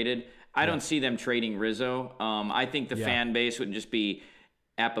get traded. I don't see them trading Rizzo. I think the fan base would just be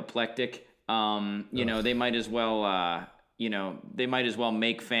apoplectic. They might as well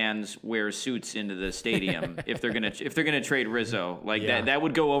make fans wear suits into the stadium if they're gonna trade Rizzo. That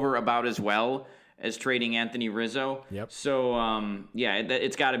would go over about as well as trading Anthony Rizzo. Yep. So,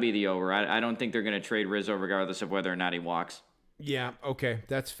 it's got to be the over. I don't think they're going to trade Rizzo regardless of whether or not he walks. Yeah, okay,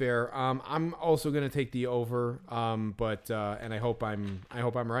 that's fair. I'm also going to take the over, but I hope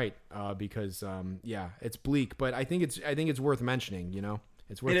I'm right, because it's bleak, but I think it's worth mentioning.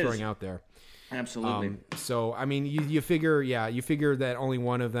 It's worth throwing out there. Absolutely. So I mean, you figure that only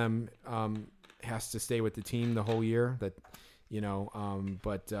one of them has to stay with the team the whole year.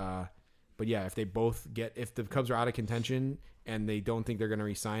 But yeah, if the Cubs are out of contention and they don't think they're going to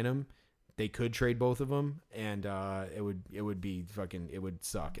re-sign him, they could trade both of them, and it would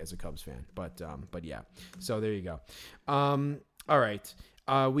suck as a Cubs fan. But yeah, so there you go. All right,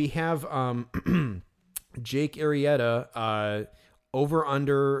 we have Jake Arrieta over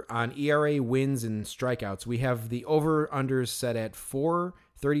under on ERA, wins, and strikeouts. We have the over unders set at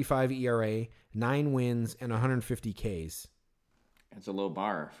 4.35 ERA, 9 wins, and 150 Ks. It's a low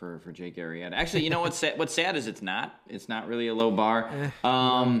bar for Jake Arrieta. Actually, what's sad? What's sad is it's not really a low bar.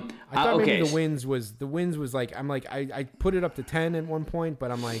 I thought maybe the wins was I put it up to 10 at one point, but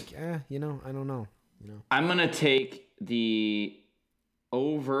I'm like, I don't know. I'm gonna take the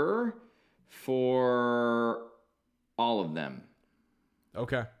over for all of them.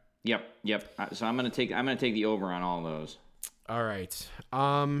 Okay. Yep. So I'm gonna take the over on all those. All right.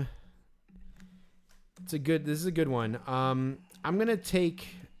 This is a good one. I'm going to take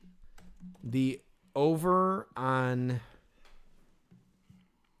the over on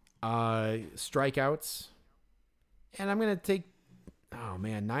strikeouts. And I'm going to take,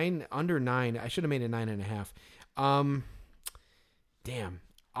 9 under 9. I should have made it 9.5. Damn.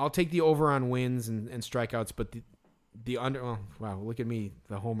 I'll take the over on wins and strikeouts, but the under. Oh, wow! Look at me,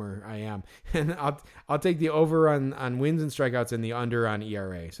 the homer I am. And I'll take the over on wins and strikeouts and the under on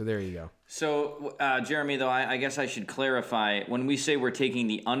ERA. So there you go. So Jeremy, though, I guess I should clarify when we say we're taking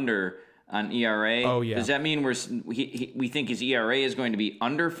the under on ERA. Oh, yeah. Does that mean we think his ERA is going to be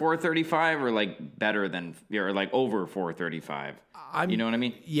under 4.35 or like better than, or like over 4.35? You know what I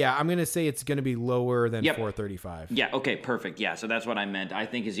mean? Yeah, I'm going to say it's going to be lower than Yep. 4.35. Yeah, okay, perfect. Yeah, so that's what I meant. I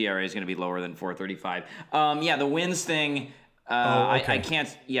think his ERA is going to be lower than 4.35. Yeah, the wins thing, okay.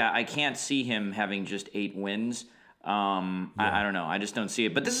 I can't see him having just 8 wins. I don't know. I just don't see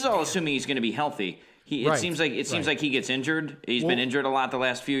it. But this is all assuming he's going to be healthy. It seems like he gets injured. He's been injured a lot the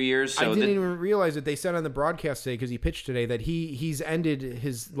last few years. So I didn't even realize that they said on the broadcast today, because he pitched today, that he's ended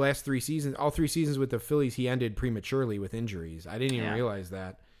his last 3 seasons, all 3 seasons with the Phillies. He ended prematurely with injuries. I didn't even realize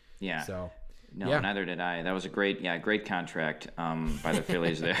that. Yeah. So. No, yeah. Neither did I. That was a great contract by the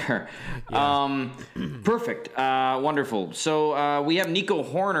Phillies there. Perfect. Wonderful. So we have Nico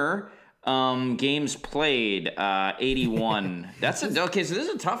Horner. Games played 81. So this is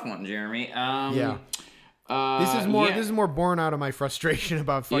a tough one, Jeremy. This is more born out of my frustration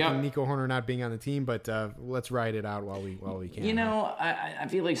about fucking Nico Horner not being on the team, but let's ride it out while we can. You know, I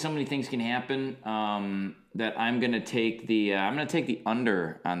feel like so many things can happen that I'm gonna take the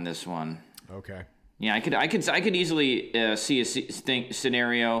under on this one. Okay. Yeah, I could easily see a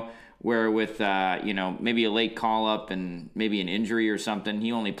scenario where with maybe a late call up and maybe an injury or something,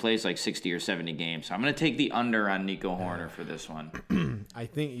 he only plays like 60 or 70 games. So I'm going to take the under on Nico Horner for this one. I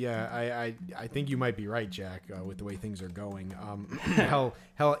think I think you might be right, Jack, with the way things are going. Hell,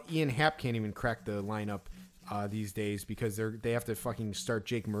 Ian Happ can't even crack the lineup these days because they have to fucking start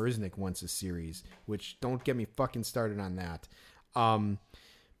Jake Marisnick once a series, which don't get me fucking started on that.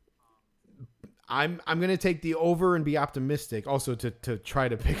 I'm gonna take the over and be optimistic. Also to try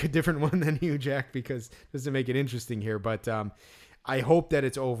to pick a different one than you, Jack, because just to make it interesting here. But I hope that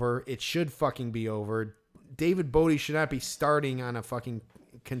it's over. It should fucking be over. David Bodie should not be starting on a fucking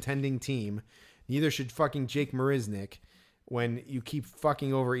contending team. Neither should fucking Jake Marisnick when you keep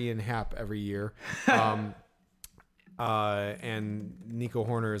fucking over Ian Happ every year. And Nico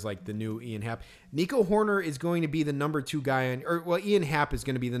Horner is like the new Ian Happ. Nico Horner is going to be the number 2 guy Ian Happ is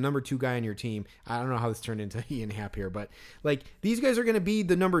going to be the number 2 guy on your team. I don't know how this turned into Ian Happ here, but like these guys are going to be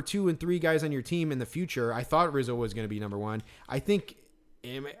the number 2 and 3 guys on your team in the future. I thought Rizzo was going to be number 1. I think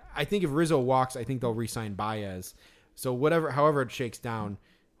if Rizzo walks, I think they'll re-sign Baez. So however it shakes down,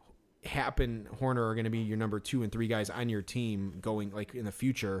 Happ and Horner are going to be your number 2 and 3 guys on your team going like in the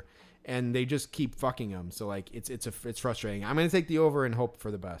future. And they just keep fucking them. So like it's frustrating. I'm gonna take the over and hope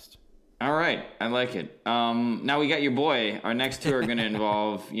for the best. All right, I like it. Now we got your boy. Our next 2 are gonna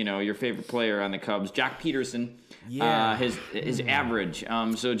involve your favorite player on the Cubs, Jack Peterson. Yeah. His average.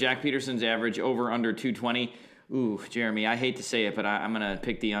 So Jack Peterson's average over under 220. Ooh, Jeremy, I hate to say it, but I'm gonna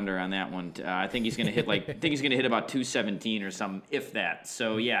pick the under on that one. I think he's gonna hit about 217 or something, if that.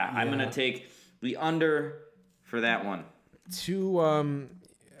 So yeah, I'm gonna take the under for that one.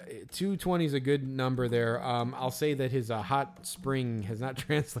 220 is a good number there. I'll say that his hot spring has not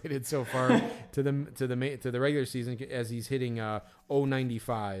translated so far to the regular season as he's hitting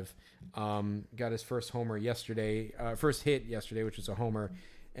 095. Got his first hit yesterday, which was a homer,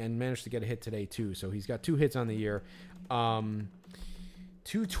 and managed to get a hit today too. So he's got 2 hits on the year.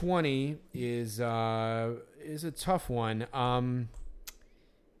 220 is a tough one.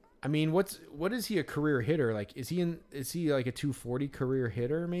 I mean, what is he a career hitter? Like, is he like a 240 career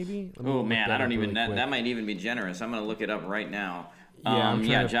hitter? Maybe. Oh man, I don't even that might even be generous. I'm gonna look it up right now.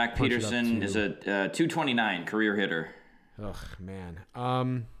 Yeah, Jack Peterson is a 229 career hitter. Ugh, man.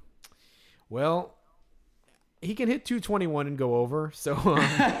 Well, he can hit 221 and go over. So,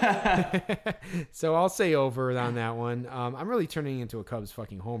 so I'll say over on that one. I'm really turning into a Cubs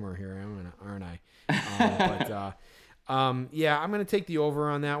fucking homer here, aren't I? Yeah, I'm going to take the over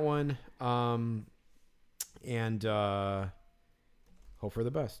on that one. And hope for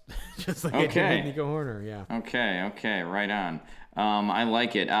the best. Just like I did with Nico Horner, yeah. Okay, right on. I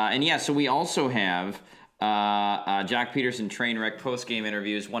like it. And yeah, so we also have Jack Peterson train wreck post-game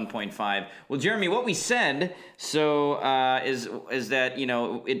interviews 1.5. Well, Jeremy, what we said is that,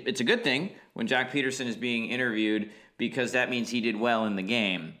 it's a good thing when Jack Peterson is being interviewed because that means he did well in the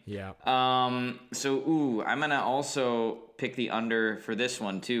game. Yeah. I'm going to also pick the under for this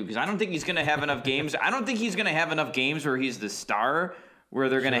one too, because I don't think he's going to have enough games. I don't think he's going to have enough games where he's the star where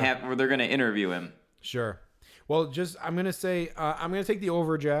they're going to interview him. Sure. Well, I'm going to say I'm going to take the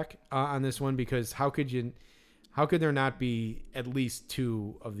over, Jack, on this one, because how could there not be at least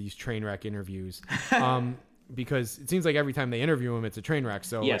 2 of these train wreck interviews? Because it seems like every time they interview him, it's a train wreck.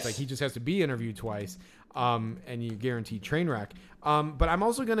 So It's like he just has to be interviewed twice, and you guarantee train wreck. But I'm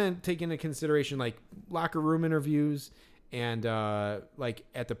also going to take into consideration like locker room interviews and like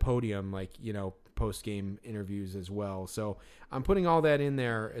at the podium, like, you know, post game interviews as well. So I'm putting all that in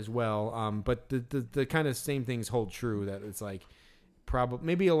there as well. But the kind of same things hold true, that it's like probably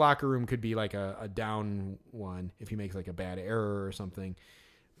maybe a locker room could be like a down one if he makes like a bad error or something.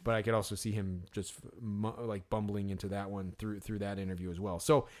 But I could also see him just like bumbling into that one through that interview as well.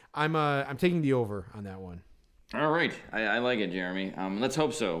 So I'm taking the over on that one. All right, I like it, Jeremy. Let's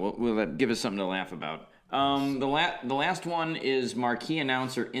hope so. We'll give us something to laugh about. The last one is marquee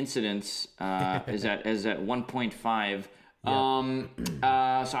announcer incidents is at 1.5.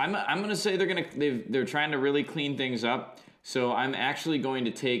 So I'm gonna say they're trying to really clean things up. So I'm actually going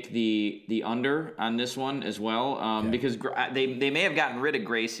to take the under on this one as well, because they may have gotten rid of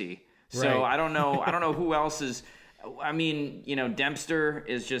Gracie. So right. I don't know who else is. I mean, you know, Dempster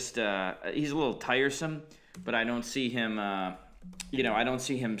is just he's a little tiresome, but I don't see him. I don't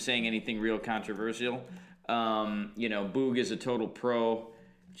see him saying anything real controversial. Boog is a total pro.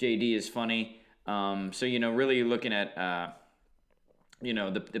 JD is funny. So really looking at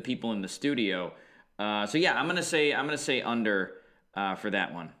the people in the studio. So yeah, I'm gonna say under for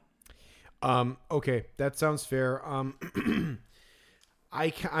that one. Okay, that sounds fair.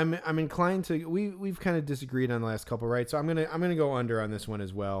 I'm inclined to. We've kind of disagreed on the last couple, right? So I'm gonna go under on this one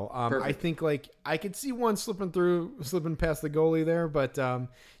as well. I think like I could see one slipping past the goalie there, but I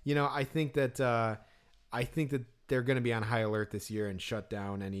think that they're gonna be on high alert this year and shut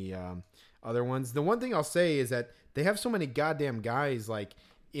down any other ones. The one thing I'll say is that they have so many goddamn guys like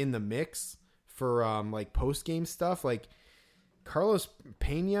in the mix for like post game stuff, like Carlos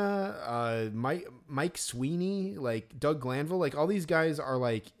Pena, Mike Sweeney, like Doug Glanville, like all these guys are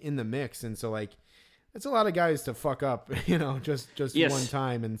like in the mix, and so like it's a lot of guys to fuck up, just yes. One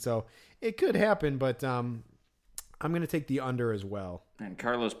time, and so it could happen, but I'm gonna take the under as well. And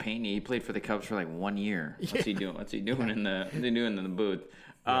Carlos Pena, he played for the Cubs for like 1 year. What's he doing? What's he doing in the booth?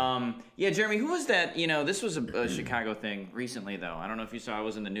 Jeremy, who was that? This was a Chicago thing recently, though. I don't know if you saw. I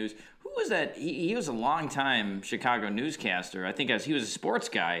was in the news. Who was that? He was a long-time Chicago newscaster. I think he was a sports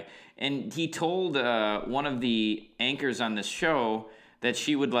guy, and he told one of the anchors on this show that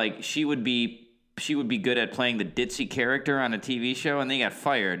she would be good at playing the ditzy character on a TV show, and they got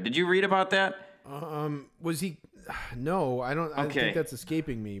fired. Did you read about that? Was he? No, I don't. Okay. I think that's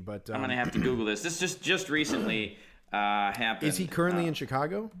escaping me. But I'm gonna have to Google this. This just recently. Happened. Is he currently in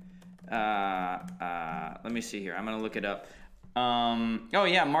Chicago? Let me see here. I'm going to look it up.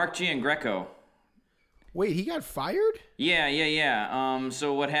 Mark Giangreco. Wait, he got fired? Yeah.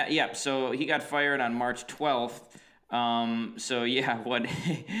 So he got fired on March 12th. What?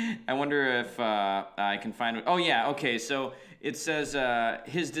 I wonder if I can find it. Oh, yeah, okay. So it says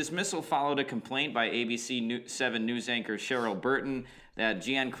his dismissal followed a complaint by ABC 7 news anchor Cheryl Burton that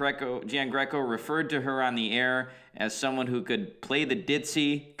Giangreco referred to her on the air as someone who could play the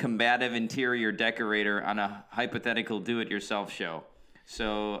ditzy, combative interior decorator on a hypothetical do-it-yourself show.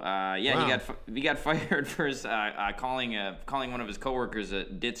 So wow. he got fired for his, calling one of his coworkers a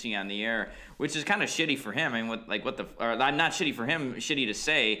ditzy on the air, which is kind of shitty for him. I mean, not shitty for him, shitty to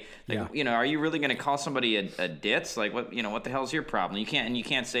say. Are you really going to call somebody a ditz? Like what the hell's your problem? You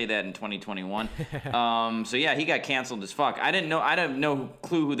can't say that in 2021. He got canceled as fuck. I had no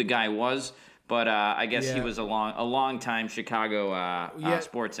clue who the guy was. But I guess he was a long time Chicago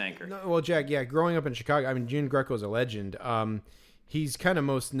sports anchor. No, well, Jack, growing up in Chicago, I mean, Giangreco's a legend. He's kind of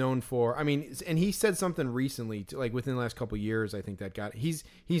most known for, I mean, and he said something recently, like within the last couple of years, I think he's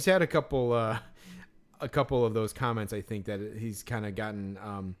had a couple of those comments, I think, that he's kind of gotten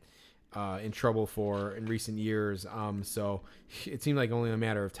in trouble for in recent years. So it seemed like only a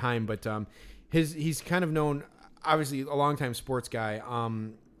matter of time, but he's kind of known, obviously a longtime sports guy,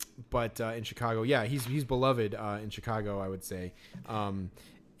 but in Chicago, he's beloved in Chicago, I would say.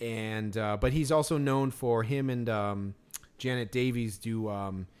 But he's also known for him and Janet Davies do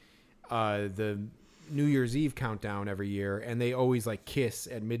the New Year's Eve countdown every year, and they always like kiss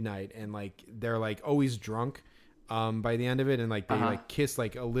at midnight, and like they're like always drunk by the end of it, and like they like kiss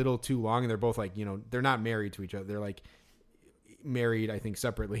like a little too long, and they're both like they're not married to each other, they're like married I think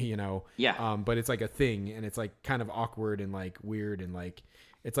separately, but it's like a thing, and it's like kind of awkward and like weird, and like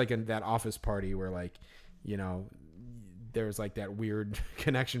it's like in that office party where like there's like that weird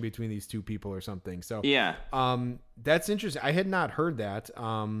connection between these two people or something. So that's interesting. I had not heard that.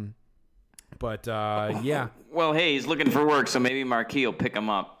 But Well, hey, he's looking for work, so maybe Marquis will pick him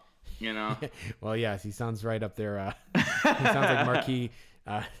up. Well, yes, he sounds right up there. He sounds like Marquis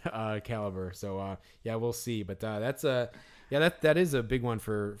caliber. So we'll see. But that is a big one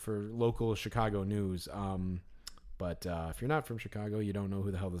for local Chicago news. But if you're not from Chicago, you don't know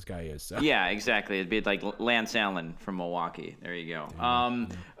who the hell this guy is. So. Yeah, exactly. It'd be like Lance Allen from Milwaukee. There you go.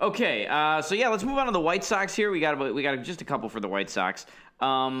 Okay, so yeah, let's move on to the White Sox here. We got just a couple for the White Sox.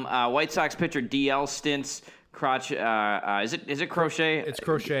 White Sox pitcher DL stints. Crotch, is it Crochet? It's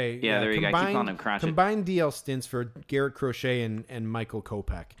Crochet. Yeah, there you go. I keep calling him Crotch. Combined DL stints for Garrett Crochet and Michael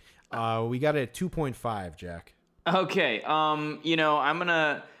Kopech. We got it at 2.5, Jack. Okay. I'm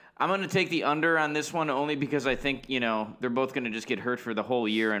gonna take the under on this one only because I think they're both gonna just get hurt for the whole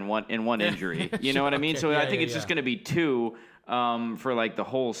year in one injury. You know what I mean? So I think it's just gonna be 2 for like the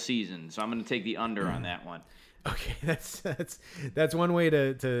whole season. So I'm gonna take the under on that one. Okay, that's one way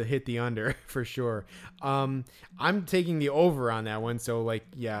to hit the under for sure. I'm taking the over on that one. So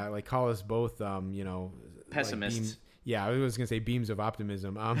call us both pessimists. I was gonna say beams of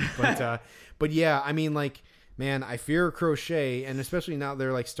optimism. But yeah, I mean man, I fear Crochet, and especially now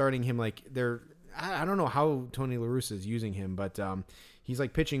they're like starting him I don't know how Tony La Russa is using him, but he's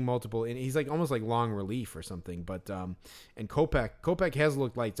like pitching multiple, and he's like almost like long relief or something. But and Kopech has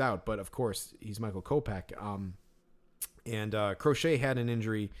looked lights out, but of course he's Michael Kopech. And Crochet had an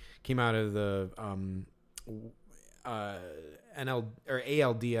injury, came out of the NL or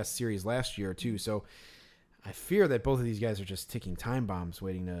ALDS series last year too. So I fear that both of these guys are just ticking time bombs,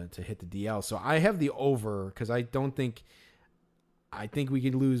 waiting to hit the DL. So I have the over because I think we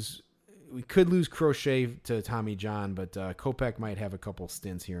could lose. We could lose Crochet to Tommy John, but Kopech might have a couple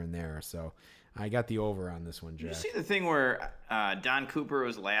stints here and there. So I got the over on this one, Jack. Did you see the thing where Don Cooper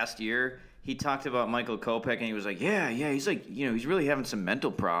was last year? He talked about Michael Kopech, and he was like, yeah, he's like, he's really having some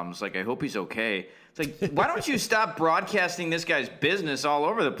mental problems. Like, I hope he's okay. It's like, why don't you stop broadcasting this guy's business all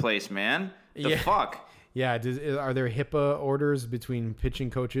over the place, man? The fuck? Yeah, are there HIPAA orders between pitching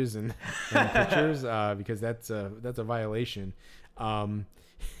coaches and pitchers? Because that's a violation.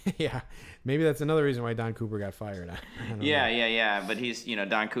 Yeah, maybe that's another reason why Don Cooper got fired. I don't know. Yeah. But he's,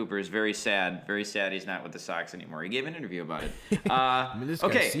 Don Cooper is very sad he's not with the Sox anymore. He gave an interview about it. This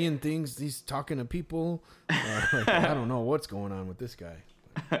guy's seeing things. He's talking to people. I don't know what's going on with this guy.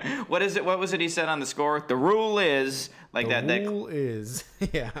 What is it? What was it he said on the score? The rule is The rule is.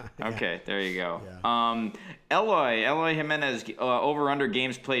 Yeah. Okay, there you go. Yeah. Eloy Jimenez over under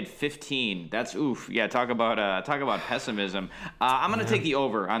games played 15. That's oof. Yeah, talk about pessimism. I'm going to take the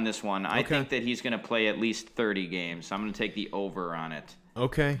over on this one. I think that he's going to play at least 30 games. So I'm going to take the over on it.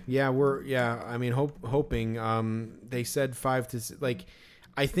 Okay. Yeah, I mean hoping they said 5 to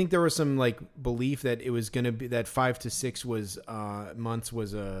I think there was some belief that it was going to be that 5 to 6 months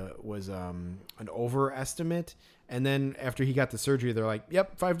was an overestimate, and then after he got the surgery, they're like,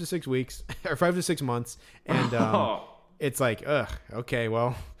 "Yep, 5 to 6 weeks or 5 to 6 months," and it's like, okay,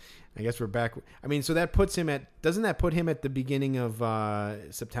 well, I guess we're back. I mean, so that doesn't that put him at the beginning of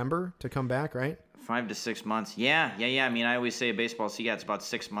September to come back, right? 5 to 6 months. Yeah. I mean, I always say baseball, it's about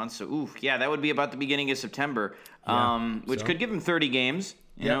 6 months. So, that would be about the beginning of September, which could give him 30 games.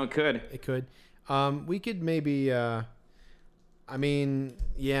 You know, it could. It could. We could maybe, we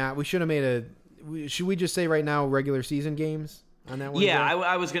should have made should we just say right now regular season games on that one? Yeah,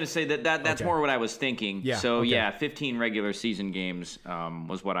 I was going to say that's more what I was thinking. Yeah. So, 15 regular season games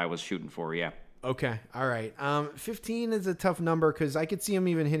was what I was shooting for, yeah. Okay. All right. 15 is a tough number because I could see him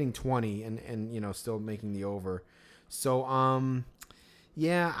even hitting 20 and still making the over. So, I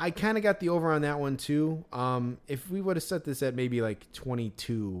kind of got the over on that one too. If we would have set this at maybe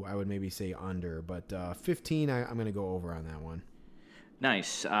 22, I would maybe say under. But 15, I'm going to go over on that one.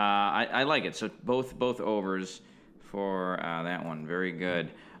 Nice. I like it. So both overs for that one. Very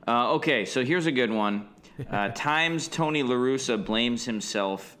good. Okay, so here's a good one. Times Tony La Russa blames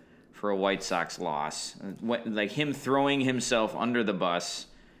himself for a White Sox loss, him throwing himself under the bus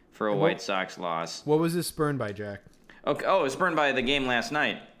for a White Sox loss. What was this spurned by, Jack? Okay. Oh, it's spurned by the game last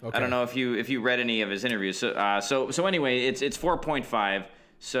night. Okay. I don't know if you read any of his interviews. So anyway, it's 4.5.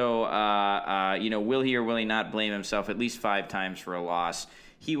 So will he or will he not blame himself at least 5 times for a loss?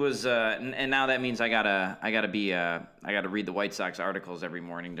 He was, and now that means I gotta read the White Sox articles every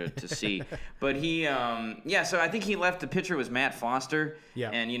morning to see. But he, so I think he left. The pitcher was Matt Foster. Yeah.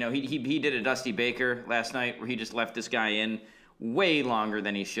 And he did a Dusty Baker last night where he just left this guy in way longer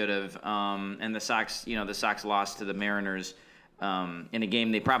than he should have. And the Sox lost to the Mariners in a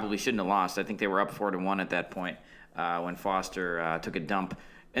game they probably shouldn't have lost. I think they were up 4-1 at that point when Foster took a dump.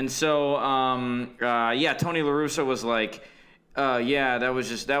 And so Tony La Russa was like,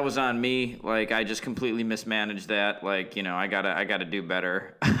 that was on me. I just completely mismanaged that. I gotta do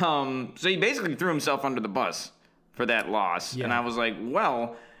better. So he basically threw himself under the bus for that loss. Yeah. And I was like,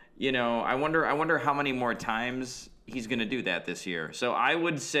 well, I wonder how many more times he's gonna do that this year. So I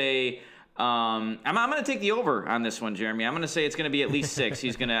would say, I'm going to take the over on this one, Jeremy. I'm going to say it's going to be at least 6.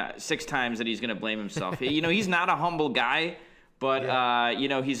 He's going to 6 times that he's going to blame himself. He's not a humble guy, but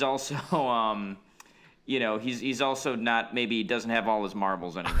he's also he's also not, maybe doesn't have all his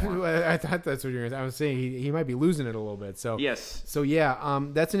marbles anymore. I thought that's what you were. I was saying he might be losing it a little bit. So yes. So yeah,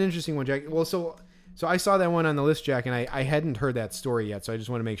 that's an interesting one, Jack. Well, so I saw that one on the list, Jack, and I hadn't heard that story yet. So I just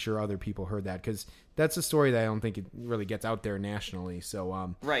want to make sure other people heard that, because that's a story that I don't think it really gets out there nationally.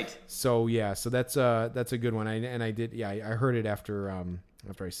 So right. So yeah, so that's a good one. I heard it after I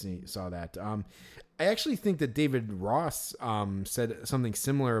saw that. I actually think that David Ross said something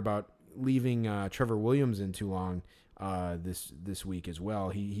similar about leaving Trevor Williams in too long this week as well.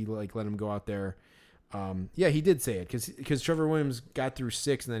 He like let him go out there. He did say it because Trevor Williams got through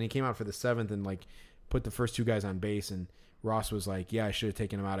 6 and then he came out for the 7th and like put the first 2 guys on base, and Ross was like, "Yeah, I should have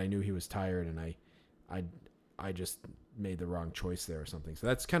taken him out. I knew he was tired and I just made the wrong choice there or something." So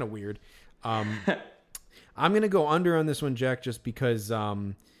that's kind of weird. I'm gonna go under on this one, Jack, just because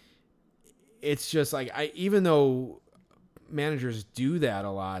it's just like even though managers do that a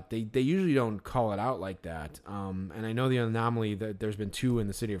lot, they usually don't call it out like that. And I know the anomaly that there's been 2 in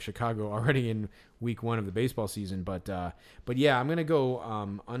the city of Chicago already in week 1 of the baseball season, but yeah, I'm gonna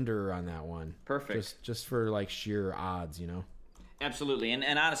go under on that one. Perfect. Just for like sheer odds, Absolutely,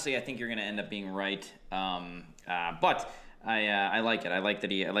 and honestly, I think you're gonna end up being right. But I like it. I like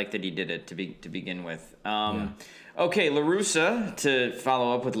that he did it to begin with. Okay, La Russa, to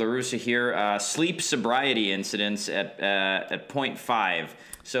follow up with La Russa here, sleep sobriety incidents at 0.5.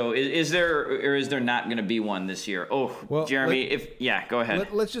 So is there or is there not going to be one this year? Oh, well, Jeremy, go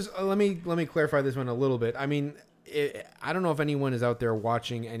ahead. Let me clarify this one a little bit. I mean, I don't know if anyone is out there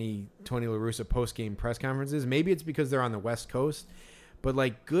watching any Tony La Russa post-game press conferences. Maybe it's because they're on the West Coast, but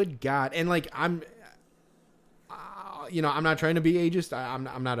like, good God, and like I'm not trying to be ageist.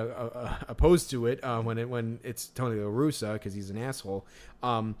 I'm not opposed to it when it's Tony La Russa because he's an asshole.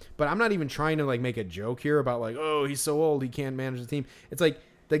 But I'm not even trying to like make a joke here about like, oh, he's so old he can't manage the team. It's like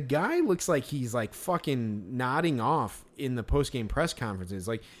the guy looks like he's like fucking nodding off in the post game press conferences.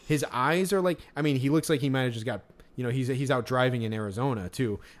 Like his eyes are like, I mean, he looks like he might have just got. He's out driving in Arizona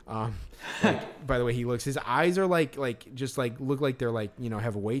too. By the way, his eyes are like just like look like they're like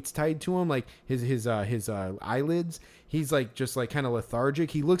have weights tied to him. Like his eyelids. He's like just like kind of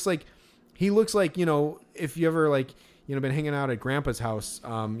lethargic. He looks like if you ever like been hanging out at Grandpa's house,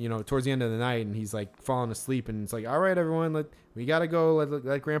 towards the end of the night, and he's like falling asleep, and it's like, all right, everyone, we gotta go.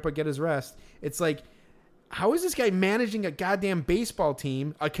 Let Grandpa get his rest. It's like, how is this guy managing a goddamn baseball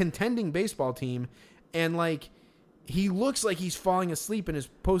team, a contending baseball team, and like. He looks like he's falling asleep in his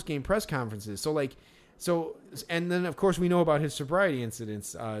post-game press conferences. And then of course we know about his sobriety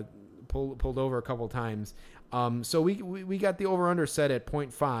incidents, pulled over a couple times. So we got the over/under set at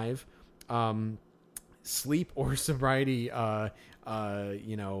 0.5. Sleep or sobriety,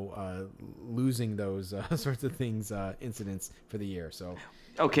 losing those sorts of things, incidents for the year. So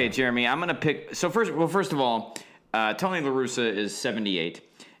okay, Jeremy, I'm gonna pick. So first of all, Tony La Russa is 78.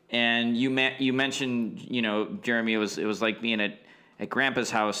 And you mentioned, Jeremy, it was like being at Grandpa's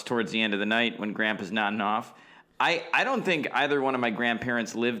house towards the end of the night when Grandpa's nodding off. I don't think either one of my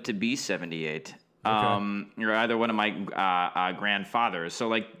grandparents lived to be 78, or either one of my grandfathers.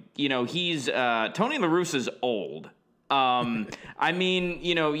 So he's Tony La Russa's old. I mean,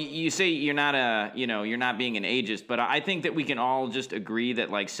 you say you're not being an ageist, but I think that we can all just agree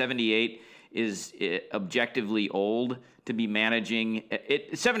that like 78 is objectively old to be managing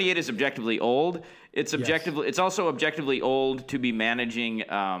it. 78 is objectively old. It's objectively. Yes. It's also objectively old to be managing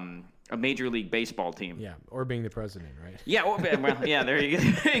a Major League Baseball team. Yeah, or being the president, right? Yeah, there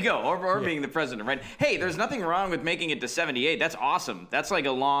you go. Or being the president, right? Hey, there's nothing wrong with making it to 78. That's awesome. That's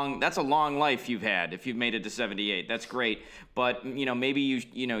a long life you've had if you've made it to 78. That's great. But maybe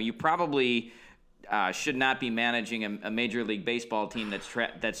you probably should not be managing a Major League Baseball team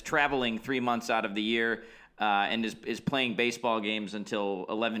that's traveling 3 months out of the year. And is playing baseball games until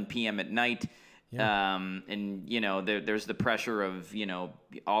 11 p.m. at night. Yeah. And there's the pressure of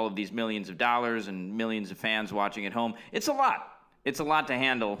all of these millions of dollars and millions of fans watching at home. It's a lot. It's a lot to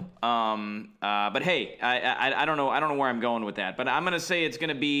handle. But hey, I don't know where I'm going with that. But I'm gonna say it's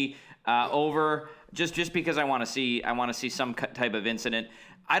gonna be over just because I want to see some type of incident.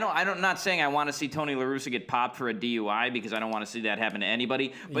 I'm not saying I want to see Tony La Russa get popped for a DUI because I don't want to see that happen to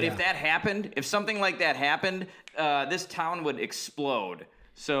anybody. But if something like that happened, this town would explode.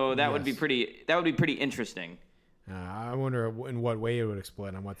 So that would be pretty interesting. I wonder in what way it would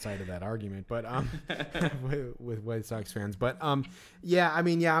explode on what side of that argument, but with White Sox fans. But yeah, I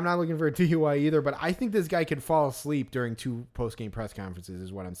mean, yeah, I'm not looking for a DUI either, but I think this guy could fall asleep during 2 post-game press conferences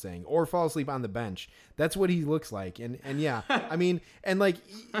is what I'm saying, or fall asleep on the bench. That's what he looks like. And yeah, I mean, and like,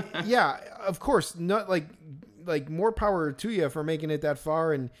 yeah, of course, not like more power to you for making it that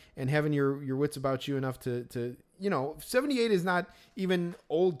far and having your wits about you enough to 78 is not even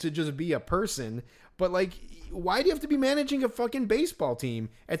old to just be a person, but like, why do you have to be managing a fucking baseball team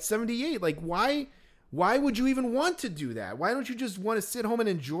at 78? Like, why would you even want to do that? Why don't you just want to sit home and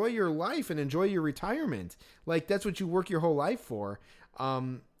enjoy your life and enjoy your retirement? Like, that's what you work your whole life for.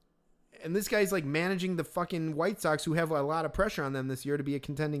 And this guy's like managing the fucking White Sox, who have a lot of pressure on them this year to be a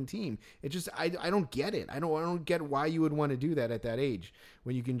contending team. It just, I don't get it. I don't get why you would want to do that at that age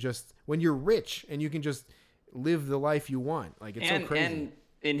when you can just, when you're rich and you can just live the life you want. Like, it's so crazy. And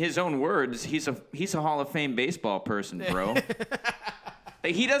in his own words, he's a Hall of Fame baseball person, bro.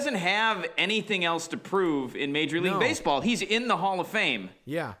 He doesn't have anything else to prove in Major League Baseball. He's in the Hall of Fame.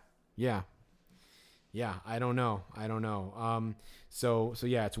 Yeah. I don't know. So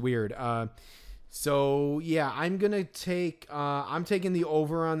yeah, it's weird. So yeah, I'm gonna take. I'm taking the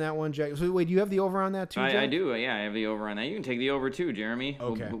over on that one, Jack. So wait, do you have the over on that too, Jack? I do. Yeah, I have the over on that. You can take the over too, Jeremy.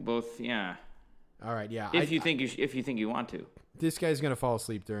 Okay. We'll both. Yeah. All right. Yeah. If you think you want to. This guy's gonna fall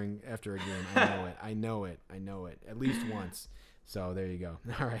asleep after a game. I know it. At least once. So there you go.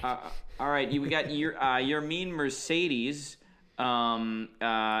 All right. All right. We got your mean Mercedes.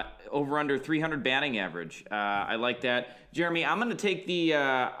 Over under 300 batting average. I like that, Jeremy. I'm gonna take the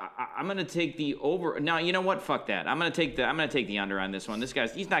over. Now you know what? Fuck that. I'm gonna take the under on this one. This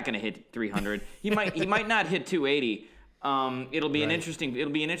he's not gonna hit 300. He might not hit 280. It'll be an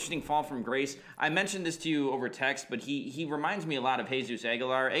interesting fall from grace. I mentioned this to you over text, but he reminds me a lot of Jesus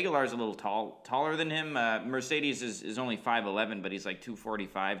Aguilar. Aguilar's a little taller than him. Mercedes is only 5'11", but he's like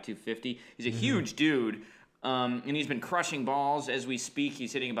 245, 250. He's a huge dude. And he's been crushing balls as we speak.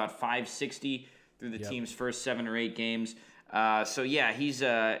 He's hitting about 560 through the team's first 7 or 8 games. So yeah, he's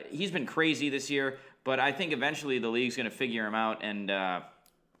been crazy this year, but I think eventually the league's going to figure him out, and I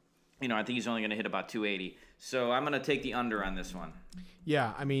think he's only going to hit about 280. So I'm going to take the under on this one.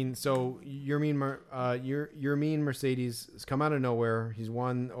 Yeah, I mean, so your mean Mercedes has come out of nowhere. He's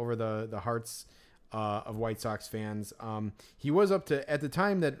won over the hearts of White Sox fans. He was up to, at the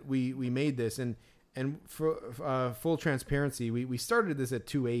time that we made this, and for full transparency, we started this at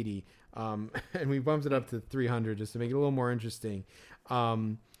 280, and we bumped it up to 300 just to make it a little more interesting.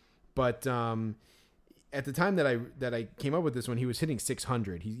 But at the time that I came up with this one, he was hitting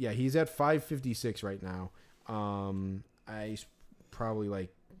 600. He's at 556 right now. I probably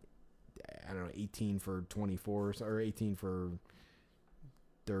like, I don't know, 18 for 24 or 18 for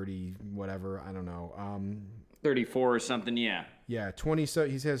 30, whatever. I don't know. 34 or something, yeah. Yeah, 20. So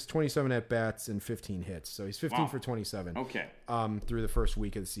he has 27 at bats and 15 hits. So he's 15 for 27. Okay. Through the first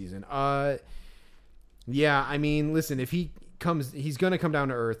week of the season. Yeah. I mean, listen, if he's gonna come down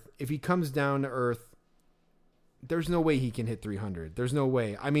to earth. If he comes down to earth, there's no way he can hit 300. There's no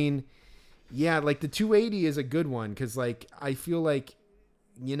way. I mean, yeah, like the 280 is a good one because, like, I feel like,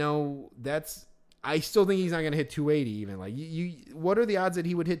 I still think he's not going to hit 280 even. Like, what are the odds that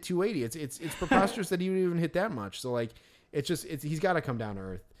he would hit 280? It's preposterous that he would even hit that much. So, like, he's got to come down to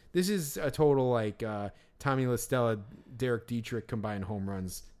earth. This is a total, like, Tommy La Stella, Derek Dietrich combined home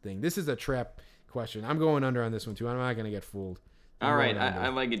runs thing. This is a trap question. I'm going under on this one, too. I'm not going to get fooled. All right, I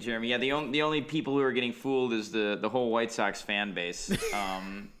like it, Jeremy. Yeah, the only people who are getting fooled is the whole White Sox fan base.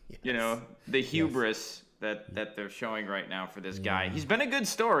 Yes. The hubris that they're showing right now for this guy. He's been a good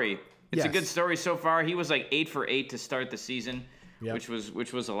story. It's a good story so far. He was like 8 for 8 to start the season, which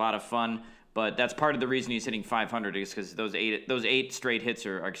was a lot of fun. But that's part of the reason he's hitting 500 is because those eight straight hits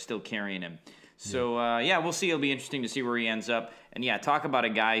are still carrying him. So we'll see. It'll be interesting to see where he ends up. And yeah, talk about a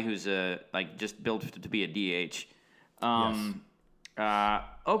guy who's just built to be a DH.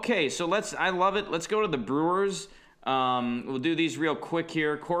 Okay, so I love it. Let's go to the Brewers. We'll do these real quick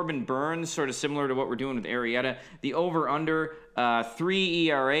here. Corbin Burns, sort of similar to what we're doing with Arrieta. The over/under 3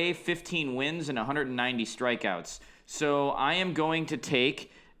 ERA, 15 wins, and 190 strikeouts. So I am going to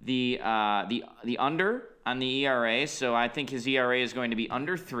take the under on the ERA. So I think his ERA is going to be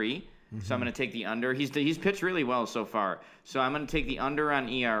under 3. Mm-hmm. So I'm going to take the under. He's pitched really well so far. So I'm going to take the under on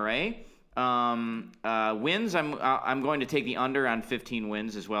ERA. Wins, I'm going to take the under on 15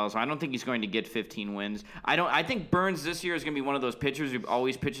 wins as well. So I don't think he's going to get 15 wins. I think Burns this year is going to be one of those pitchers who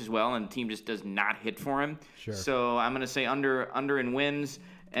always pitches well and the team just does not hit for him. Sure. So I'm going to say under in wins,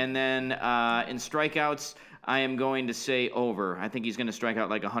 and then in strikeouts I am going to say over. I think he's going to strike out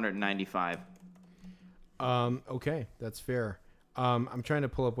like 195. Okay, that's fair. I'm trying to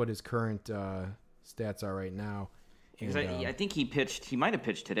pull up what his current stats are right now. Because And, I think he pitched. He might have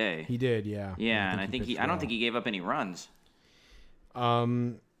pitched today. he did, yeah. Yeah, and I think pitched I don't well. think he gave up any runs.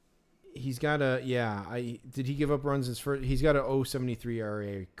 He's got a did he give up runs his first? He's got a 0.73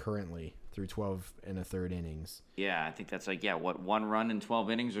 ERA currently through 12 and a third innings. Yeah, I think that's like one run in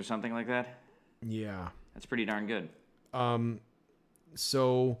 12 innings or something like that. Yeah. That's pretty darn good.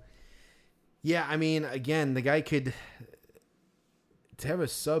 So, yeah, I mean, again, the guy could to have a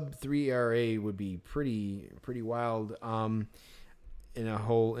sub 3 ERA would be pretty wild. In a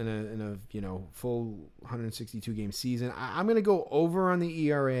full 162 game season, I'm gonna go over on the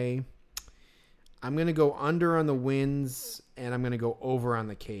ERA. I'm gonna go under on the wins, and I'm gonna go over on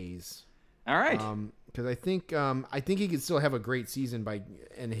the Ks. All right. Because I think he could still have a great season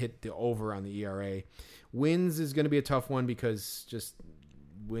and hit the over on the ERA. Wins is going to be a tough one because just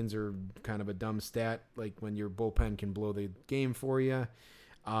wins are kind of a dumb stat, like when your bullpen can blow the game for you.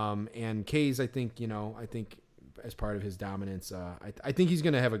 And K's, I think as part of his dominance, I think he's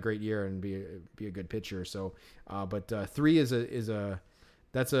going to have a great year and be a good pitcher. So, but 3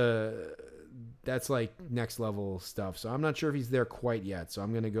 that's like next level stuff. So I'm not sure if he's there quite yet. So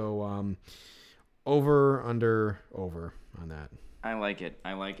I'm going to go over, under, over on that. I like it.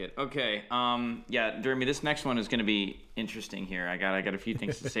 Okay. Jeremy, this next one is going to be interesting here. I got a few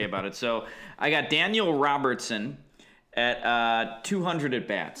things to say about it. So I got Daniel Robertson at 200 at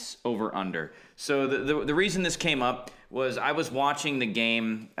bats, over under. So the reason this came up was I was watching the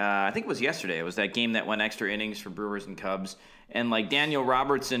game. I think it was yesterday. It was that game that went extra innings for Brewers and Cubs, and like Daniel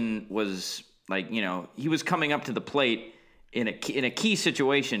Robertson was like, he was coming up to the plate in a key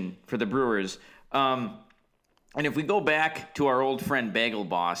situation for the Brewers. And if we go back to our old friend Bagel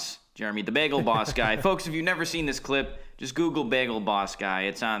Boss, Jeremy, the Bagel Boss guy, folks, if you've never seen this clip, just Google Bagel Boss guy.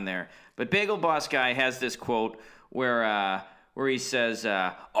 It's on there. But Bagel Boss guy has this quote where he says,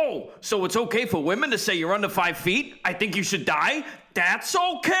 "Oh, so it's okay for women to say you're under 5 feet? I think you should die. That's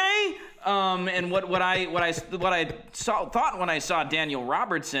okay." And what I thought when I saw Daniel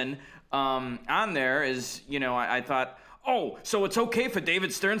Robertson on there is, I thought, oh, so it's okay for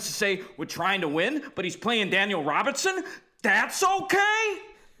David Stearns to say we're trying to win, but he's playing Daniel Robertson? That's okay?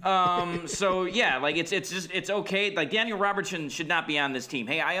 So yeah, like it's okay. Like Daniel Robertson should not be on this team.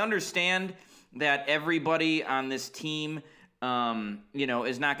 Hey, I understand that everybody on this team,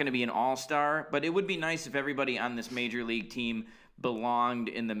 is not going to be an all-star, but it would be nice if everybody on this major league team belonged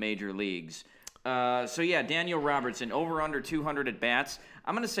in the major leagues. So yeah, Daniel Robertson, over under 200 at bats.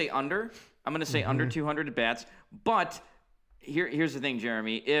 I'm going to say under. I'm going to say under 200 at bats, but here's the thing,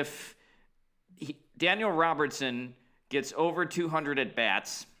 Jeremy. If Daniel Robertson gets over 200 at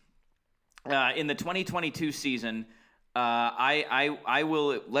bats in the 2022 season, we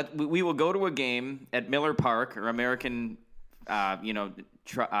will go to a game at Miller Park or American,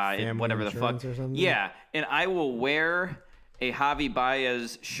 whatever the fuck. Yeah, and I will wear a Javi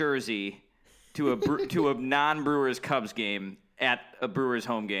Baez jersey to a non-Brewers Cubs game at a Brewers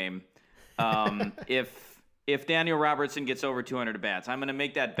home game. If Daniel Robertson gets over 200 at bats, I'm going to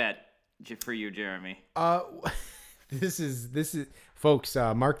make that bet for you, Jeremy. This is folks,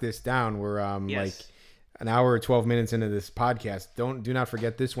 mark this down. We're Yes. like an hour or 12 minutes into this podcast. Do not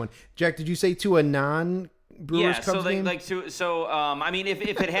forget this one. Jack, did you say to a non-Brewers Cubs game? I mean, if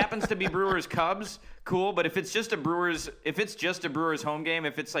it happens to be Brewers Cubs, cool. But if it's just a Brewers home game,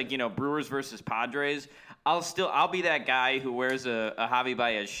 if it's like Brewers versus Padres, I'll be that guy who wears a Javi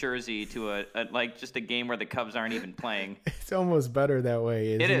Baez jersey to just a game where the Cubs aren't even playing. It's almost better that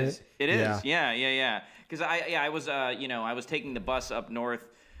way, isn't it? It is. Yeah. Because I was taking the bus up north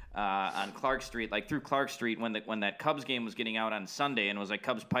on Clark Street, like through Clark Street when that Cubs game was getting out on Sunday, and it was like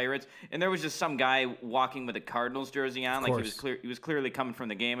Cubs Pirates, and there was just some guy walking with a Cardinals jersey on, like he was clearly coming from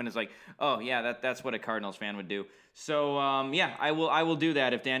the game, and it's like, oh yeah, that's what a Cardinals fan would do. So I will do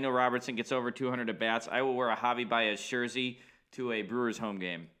that if Daniel Robertson gets over 200 at bats. I will wear a Javi Baez jersey to a Brewers home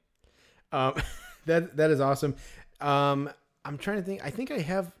game. That is awesome. I'm trying to think. I think I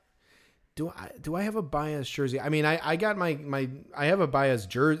have. Do I have a Baez jersey? I mean, I got my I have a Baez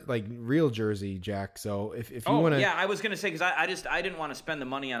jersey, like real jersey, Jack. So if you want to, yeah, I was gonna say because I didn't want to spend the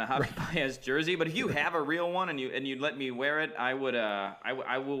money on a Javi Baez jersey, but if you have a real one and you let me wear it, I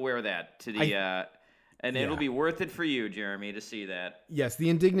will wear that to the it'll be worth it for you, Jeremy, to see that. Yes, the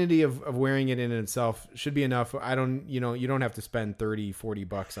indignity of wearing it in itself should be enough. You don't have to spend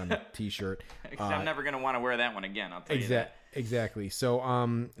 $30-$40 on a t-shirt. I'm never gonna want to wear that one again. I'll tell you that. Exactly. So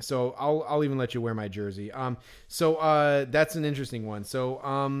I'll even let you wear my jersey. So that's an interesting one.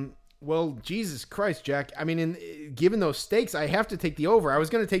 So well, Jesus Christ, Jack. I mean, given those stakes, I have to take the over. I was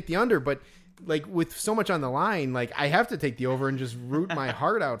going to take the under, but like with so much on the line, like I have to take the over and just root my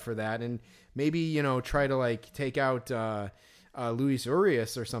heart out for that, and maybe try to like take out Luis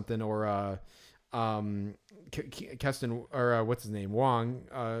Urias or something, or Keston, or what's his name, Wong,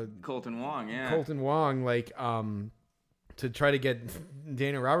 Colton Wong, like to try to get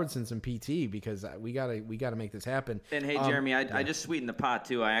Daniel Robertson some PT, because we gotta make this happen. And hey, Jeremy, I just sweetened the pot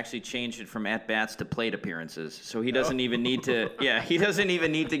too. I actually changed it from at bats to plate appearances, so he doesn't even need to. Yeah, he doesn't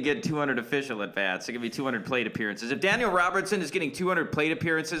even need to get 200 official at bats. It could be 200 plate appearances. If Daniel Robertson is getting 200 plate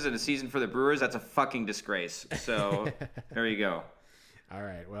appearances in a season for the Brewers, that's a fucking disgrace. So there you go. All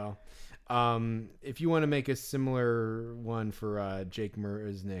right, well. If you want to make a similar one for Jake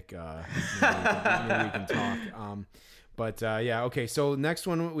Merznick, maybe we can talk. But okay. So next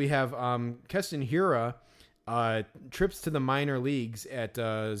one we have Keston Hiura trips to the minor leagues at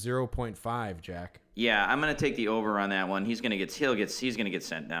 0.5. Jack. Yeah, I'm gonna take the over on that one. He's gonna get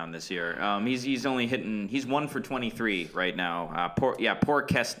sent down this year. He's only hitting. He's 1 for 23 right now. Poor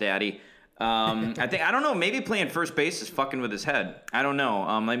Kest Daddy. I don't know. Maybe playing first base is fucking with his head. I don't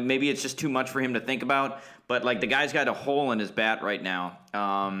know. Maybe it's just too much for him to think about. But like the guy's got a hole in his bat right now.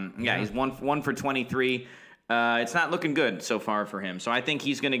 He's 1 for 23. It's not looking good so far for him. So I think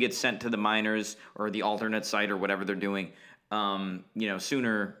he's going to get sent to the minors or the alternate site or whatever they're doing.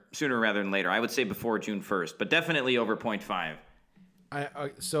 Sooner rather than later. I would say before June 1st, but definitely over 0.5.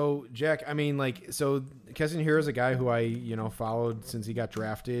 So Jack, I mean, like, so Keston Hiura is a guy who I, followed since he got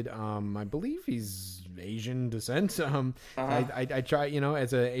drafted. I believe he's Asian descent. I try,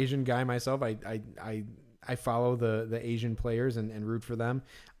 as an Asian guy myself, I follow the Asian players and root for them.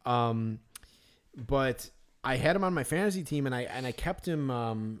 But I had him on my fantasy team, and I kept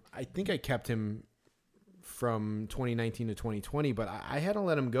him. I think I kept him from 2019 to 2020, but I had to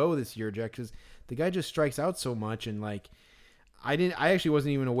let him go this year, Jack, because the guy just strikes out so much, and like. I actually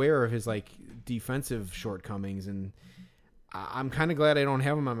wasn't even aware of his like defensive shortcomings, and I'm kind of glad I don't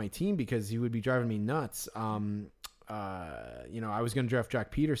have him on my team because he would be driving me nuts. I was going to draft Jack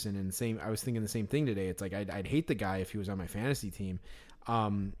Peterson, and I was thinking the same thing today. It's like I'd hate the guy if he was on my fantasy team.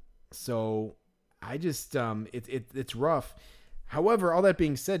 So I just it's rough. However, all that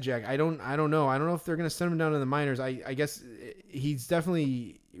being said, Jack, I don't know. I don't know if they're going to send him down to the minors. I guess he's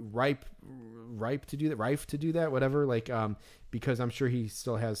definitely ripe to do that, whatever, like, because I'm sure he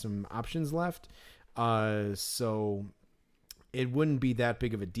still has some options left. So it wouldn't be that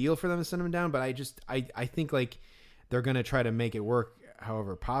big of a deal for them to send him down, but I think like they're going to try to make it work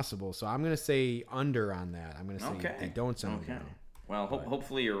however possible. So I'm going to say under on that. I'm going to say they don't send him down. Well,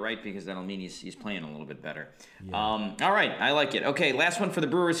 hopefully you're right, because that'll mean he's playing a little bit better. Yeah. All right, I like it. Okay, last one for the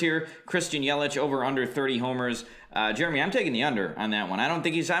Brewers here. Christian Yelich over under 30 homers. Jeremy, I'm taking the under on that one. I don't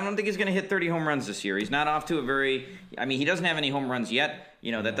think he's going to hit 30 home runs this year. He's not off to a very. I mean, he doesn't have any home runs yet.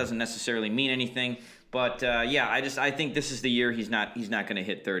 That doesn't necessarily mean anything. But I think this is the year he's not going to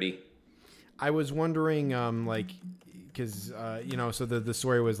hit 30. I was wondering, because so the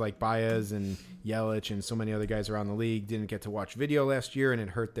story was like Baez and Yelich and so many other guys around the league didn't get to watch video last year, and it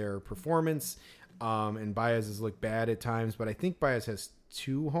hurt their performance. And Baez has looked bad at times, but I think Baez has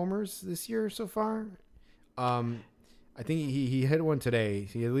 2 homers this year so far. I think he hit one today.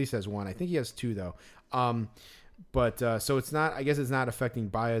 He at least has 1. I think he has 2 though. So it's not. I guess it's not affecting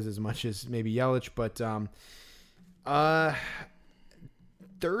Baez as much as maybe Yelich, but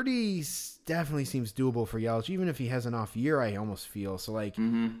 30 definitely seems doable for Yelich, even if he has an off year. I almost feel so like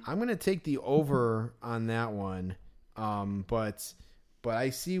I'm gonna take the over on that one. But I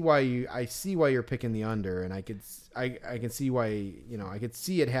see why you're picking the under, and I can see why I could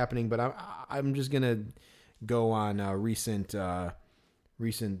see it happening. But I'm just gonna go on recent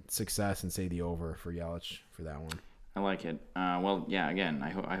success and say the over for Yelich for that one. I like it. Again,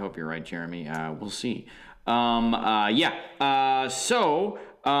 I hope you're right, Jeremy. We'll see. I'm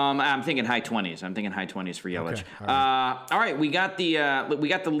thinking high 20s. I'm thinking high 20s for Yelich. Okay, all right, we got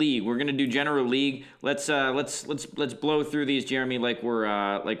the league. We're gonna do general league. Let's blow through these, Jeremy, like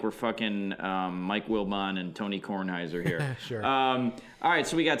we're fucking Mike Wilbon and Tony Kornheiser here. Sure. All right,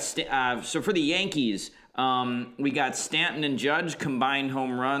 so we got so for the Yankees, we got Stanton and Judge combined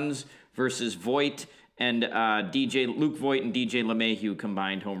home runs versus Voit and Luke Voit and DJ LeMahieu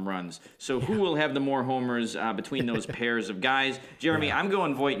combined home runs. So who will have the more homers between those pairs of guys? Jeremy, I'm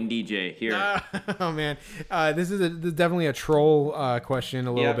going Voit and DJ here. Oh, man. This is definitely a troll question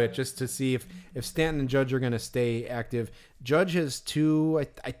a little bit, just to see if Stanton and Judge are going to stay active. Judge has 2,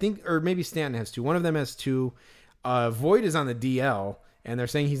 I think, or maybe Stanton has 2. One of them has 2. Voit is on the DL, and they're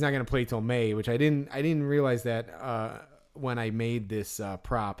saying he's not going to play till May, which I didn't realize that when I made this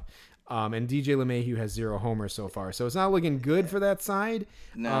prop. And DJ LeMahieu has 0 homers so far, so it's not looking good for that side.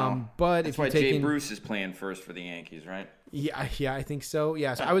 No, but that's if why you're Jay taking, Bruce is playing first for the Yankees, right? yeah, I think so.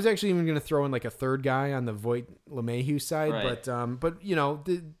 Yeah, so I was actually even going to throw in like a third guy on the Voit LeMahieu side, Right. but you know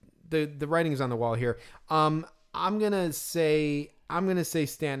the writing's on the wall here. I'm gonna say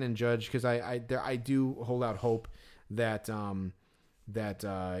Stanton and Judge because I do hold out hope that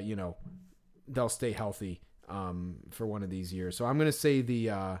you know they'll stay healthy for one of these years. So I'm gonna say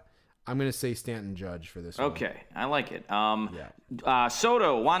Stanton Judge for this one. Okay, I like it.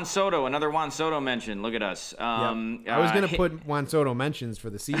 Soto, Juan Soto, another Juan Soto mention. Look at us. I was gonna put Juan Soto mentions for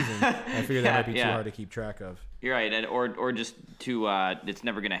the season. I figured that might be too yeah. hard to keep track of. You're right, or just to it's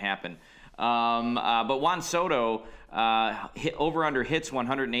never going to happen. But Juan Soto over under hits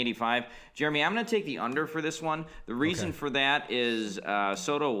 185. Jeremy, I'm going to take the under for this one. The reason for that is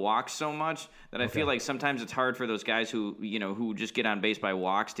Soto walks so much that I feel like sometimes it's hard for those guys who just get on base by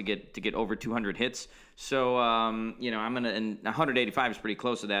walks to get over 200 hits. So I'm going to, and 185 is pretty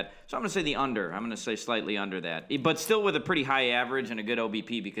close to that. So I'm going to say the under. I'm going to say slightly under that, but still with a pretty high average and a good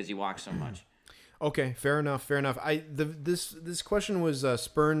OBP because he walks so much. Okay, fair enough. This question was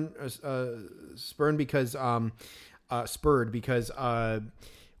spurred because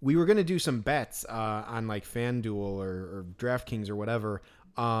we were gonna do some bets on like FanDuel or DraftKings or whatever.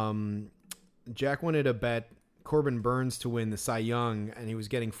 Jack wanted to bet Corbin Burns to win the Cy Young, and he was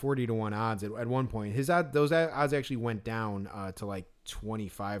getting 40-1 odds at one point. Those odds actually went down to like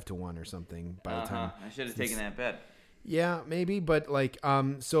 25-1 or something by the time. I should have taken that bet. Yeah, maybe, but like,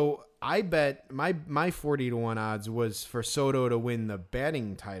 so I bet my 40-1 odds was for Soto to win the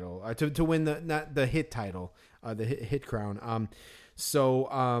batting title, to win not the hit title, the hit crown.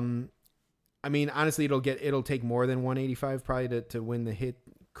 I mean, honestly, it'll take more than 185 probably to win the hit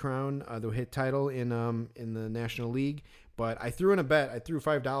crown, the hit title in the National League. But I threw in a bet. I threw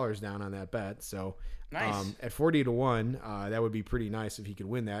 $5 down on that bet. So nice. At 40-1, that would be pretty nice if he could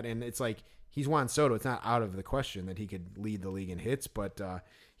win that. And it's like, he's Juan Soto. It's not out of the question that he could lead the league in hits, but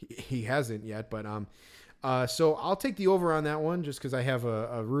he hasn't yet. But so I'll take the over on that one just because I have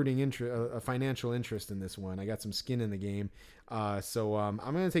a rooting interest, a financial interest in this one. I got some skin in the game. So I'm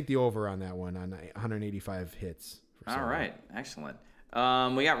going to take the over on that one on 185 hits. All right, excellent.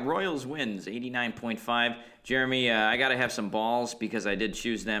 We got Royals wins 89.5. Jeremy, I got to have some balls because I did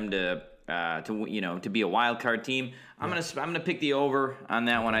choose them to be a wild card team. I'm gonna pick the over on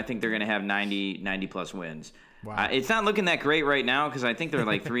that one. I think they're gonna have 90 plus wins. Wow. It's not looking that great right now because I think they're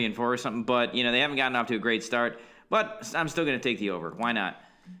like 3-4 or something. But they haven't gotten off to a great start. But I'm still gonna take the over. Why not?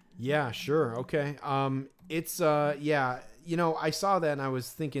 Yeah, sure. Okay. It's I saw that and I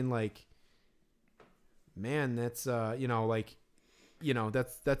was thinking like, man, that's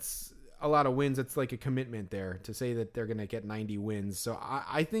that's a lot of wins. It's like a commitment there to say that they're going to get 90 wins. So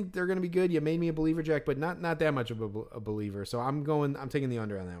I think they're going to be good. You made me a believer, Jack, but not that much of a believer. So I'm taking the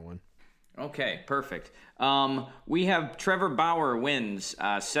under on that one. Okay, perfect. We have Trevor Bauer wins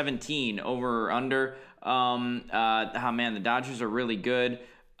 17 over or under. The Dodgers are really good.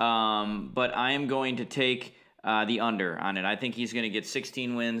 But I am going to take the under on it. I think he's going to get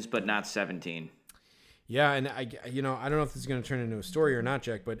 16 wins, but not 17. Yeah, and I don't know if this is going to turn into a story or not,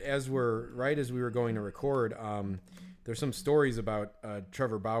 Jack, but as we were going to record, there's some stories about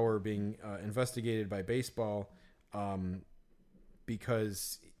Trevor Bauer being investigated by baseball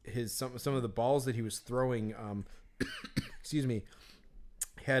because some of the balls that he was throwing,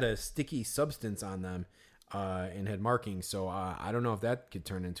 had a sticky substance on them and had markings. So I don't know if that could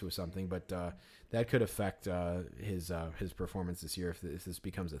turn into something, but that could affect his performance this year if this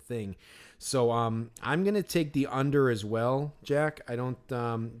becomes a thing. So I'm going to take the under as well, Jack. I don't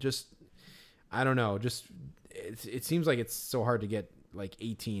know. It seems like it's so hard to get like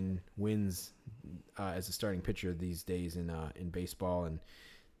 18 wins as a starting pitcher these days in baseball. And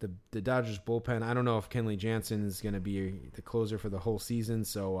the Dodgers bullpen, I don't know if Kenley Jansen is going to be the closer for the whole season.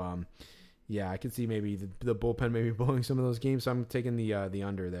 So I could see maybe the bullpen maybe blowing some of those games. So I'm taking the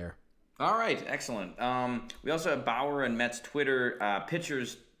under there. All right, excellent. We also have Bauer and Mets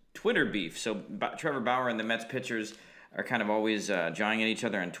pitchers Twitter beef. So Trevor Bauer and the Mets pitchers are kind of always jawing at each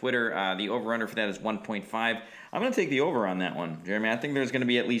other on Twitter. The over-under for that is 1.5. I'm going to take the over on that one, Jeremy. I think there's going to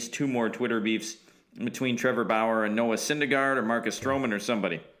be at least 2 more Twitter beefs between Trevor Bauer and Noah Syndergaard or Marcus Stroman or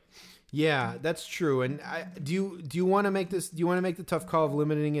somebody. Yeah, that's true. And do you want to make this? Do you want to make the tough call of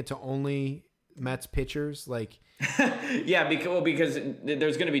limiting it to only Mets pitchers? Like, yeah, because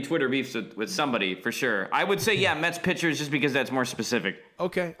there's going to be Twitter beefs with somebody for sure. I would say Mets pitchers just because that's more specific.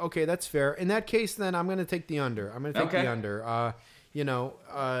 Okay, that's fair. In that case, then I'm going to take the under. I'm going to take the under.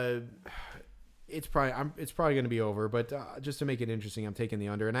 it's probably going to be over. But just to make it interesting, I'm taking the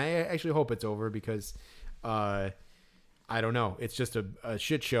under, and I actually hope it's over because I don't know. It's just a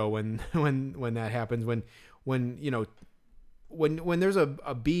shit show when that happens. When you know. When there's a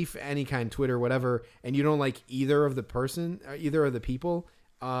beef, any kind, Twitter, whatever, and you don't like either of the people,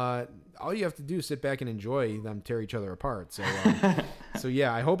 all you have to do is sit back and enjoy them tear each other apart. So, so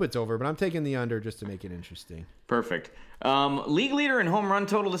yeah, I hope it's over, but I'm taking the under just to make it interesting. Perfect. League leader in home run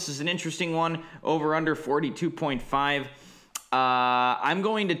total. This is an interesting one. Over under 42.5. I'm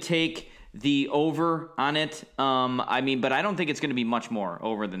going to take the over on it. But I don't think it's going to be much more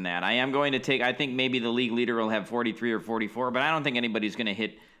over than that. I think maybe the league leader will have 43 or 44, but I don't think anybody's going to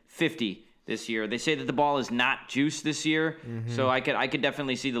hit 50 this year. They say that the ball is not juiced this year, so I could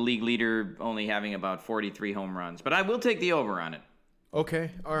definitely see the league leader only having about 43 home runs, but I will take the over on it.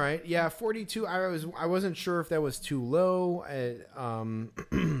 Okay, all right, yeah, 42. I wasn't sure if that was too low,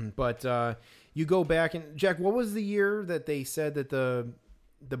 but you go back and Jack, what was the year that they said that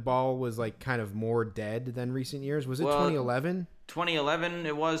the ball was like kind of more dead than recent years? Was it 2011? 2011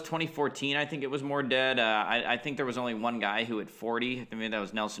 it was. 2014 I think it was more dead. I think there was only one guy who hit 40. I mean, that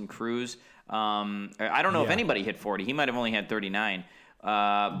was Nelson Cruz. I don't know if anybody hit 40. He might have only had 39.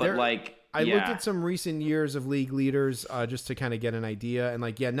 I looked at some recent years of league leaders just to kind of get an idea.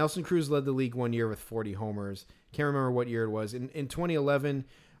 And Nelson Cruz led the league one year with 40 homers. Can't remember what year it was. In 2011,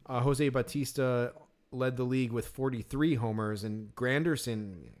 Jose Bautista led the league with 43 homers, and Curtis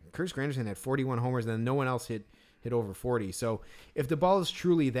Granderson had 41 homers, and then no one else hit over 40. So if the ball is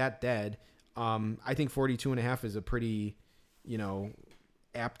truly that dead, I think 42.5 is a pretty,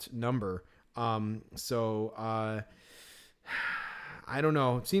 apt number. I don't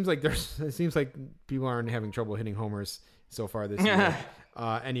know. It seems like people aren't having trouble hitting homers so far this year.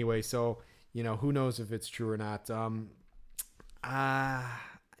 Anyway, so who knows if it's true or not.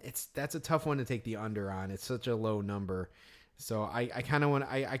 That's a tough one to take the under on. It's such a low number, so I kind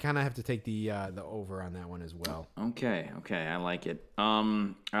of have to take the over on that one as well. Okay, I like it.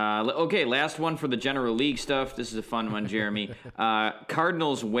 Okay, last one for the general league stuff. This is a fun one, Jeremy.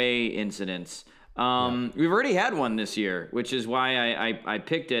 Cardinals Way incidents. We've already had one this year, which is why I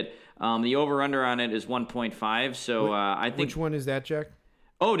picked it. The over under on it is 1.5. So I think. Which one is that, Jack?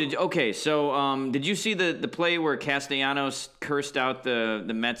 Oh, did you see the play where Castellanos cursed out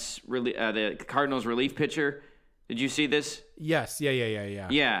the Mets the Cardinals relief pitcher? Did you see this? Yes. Yeah.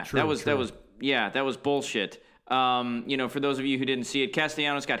 Yeah, that was bullshit. For those of you who didn't see it,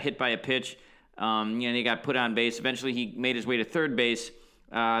 Castellanos got hit by a pitch. He got put on base. Eventually, he made his way to third base.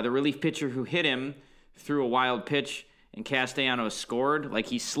 The relief pitcher who hit him threw a wild pitch, and Castellanos scored. Like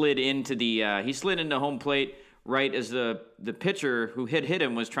he slid into home plate right as the pitcher who hit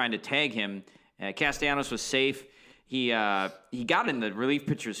him was trying to tag him. Castellanos was safe. He got in the relief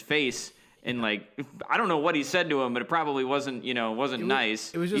pitcher's face, and I don't know what he said to him, but it probably wasn't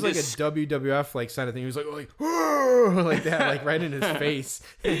nice. It was just a WWF sign of thing. He was like like that, right in his face.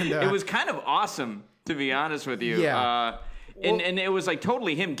 And, it was kind of awesome, to be honest with you. Yeah. And it was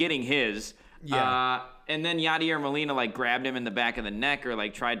totally him getting his. Yeah. And then Yadier Molina grabbed him in the back of the neck or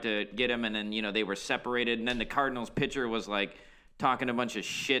tried to get him, and then they were separated. And then the Cardinals pitcher was talking a bunch of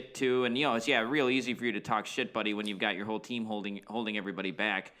shit too. And it's real easy for you to talk shit, buddy, when you've got your whole team holding everybody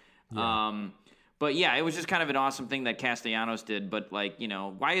back. Yeah. But yeah, it was just kind of an awesome thing that Castellanos did. But why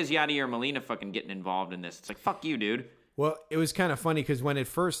is Yadier Molina fucking getting involved in this? It's fuck you, dude. Well, it was kind of funny because when he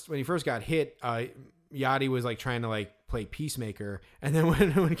first got hit, Yadi was trying to play peacemaker, and then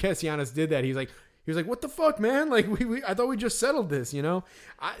when Castellanos did that, he was like, "What the fuck, man? I thought we just settled this,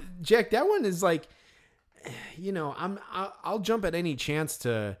 Jack, that one is I'll jump at any chance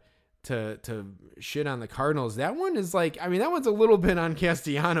to shit on the Cardinals. That one is that one's a little bit on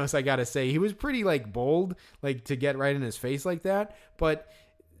Castellanos, I gotta say. He was pretty bold, to get right in his face like that. But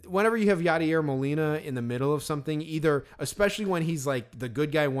whenever you have Yadier Molina in the middle of something, especially when he's the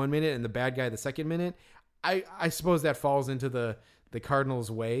good guy 1 minute and the bad guy the second minute, I suppose that falls into the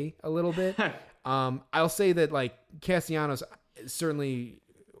Cardinals' way a little bit. I'll say that Castellanos certainly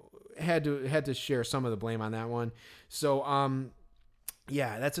had to share some of the blame on that one. So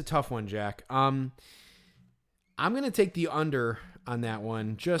yeah, that's a tough one, Jack. I'm gonna take the under on that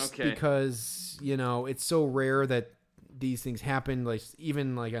one just because it's so rare that these things happen.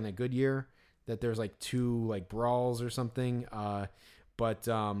 Even on a good year that there's two brawls or something. But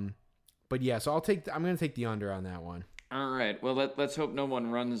yeah, so I'm gonna take the under on that one. All right. Well, let's hope no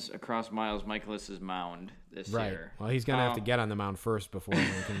one runs across Miles Michaelis's mound this year. Well, he's gonna have to get on the mound first before he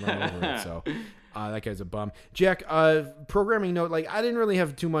can run over it. So That guy's a bum. Jack, programming note, like I didn't really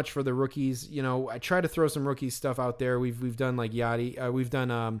have too much for the rookies. You know, I try to throw some rookie stuff out there. We've done like Yachty, we've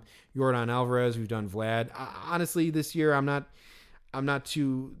done Yordan Alvarez, we've done Vlad. Honestly, this year I'm not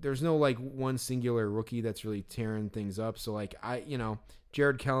too. There's no like one singular rookie that's really tearing things up. So like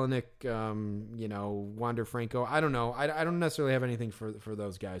Jared Kelenic, Wander Franco. I don't know. I don't necessarily have anything for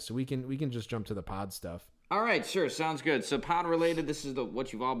those guys. So we can just jump to the pod stuff. All right, sure, sounds good. So pod related, this is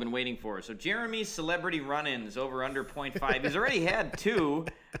what you've all been waiting for. So Jeremy's celebrity run-ins over under 0.5. He's already had 2.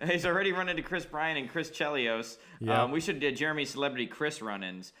 He's already run into Chris Bryant and Chris Chelios. Yeah. We should do Jeremy's celebrity Chris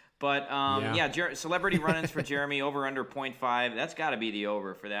run-ins. But celebrity run-ins for Jeremy over under 0.5. That's got to be the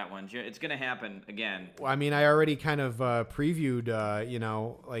over for that one. It's going to happen again. Well, I mean, I already kind of previewed.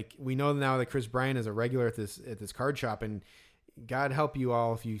 Like we know now that Chris Bryant is a regular at this card shop, and God help you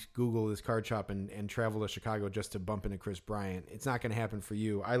all if you Google this card shop and travel to Chicago just to bump into Chris Bryant. It's not going to happen for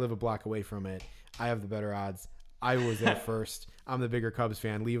you. I live a block away from it. I have the better odds. I was there first. I'm the bigger Cubs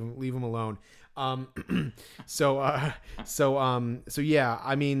fan. Leave him alone. So yeah.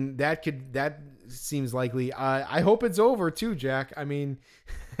 I mean, that seems likely. I hope it's over too, Jack. I mean,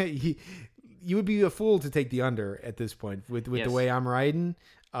 you would be a fool to take the under at this point with Yes. the way I'm riding.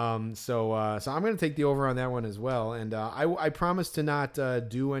 So I'm going to take the over on that one as well. And I promise to not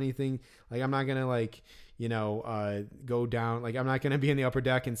do anything. Like I'm not going to go down. Like I'm not going to be in the upper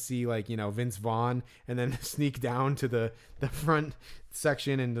deck and see Vince Vaughn and then sneak down to the front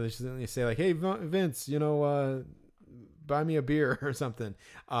section and say like, hey Vince, buy me a beer or something.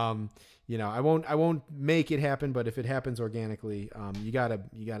 I won't make it happen, but if it happens organically, you gotta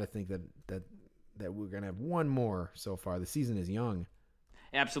think that we're going to have one more so far. The season is young.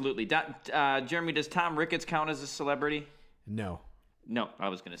 Absolutely. Jeremy, does Tom Ricketts count as a celebrity? No, I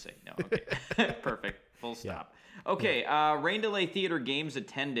was going to say no. Okay. Perfect. Full stop. Yeah. Okay. Rain Delay Theater games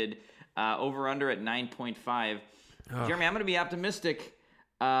attended, over under at 9.5. Jeremy, I'm going to be optimistic.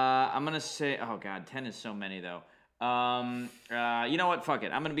 I'm going to say, oh God, 10 is so many though. You know what? Fuck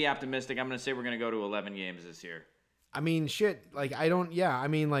it. I'm going to be optimistic. I'm going to say we're going to go to 11 games this year. I mean, shit. Like, I don't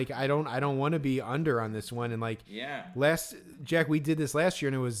want to be under on this one. And Jack, we did this last year,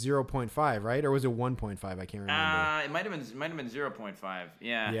 and it was 0.5, right? Or was it 1.5? I can't remember. It might have been 0.5.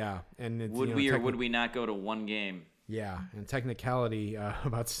 Yeah. Yeah, and it's, would we or would we not go to one game? Yeah, and technicality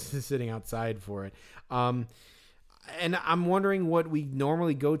about sitting outside for it. And I'm wondering what we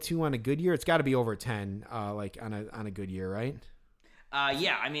normally go to on a good year. It's got to be over 10, like on a good year, right?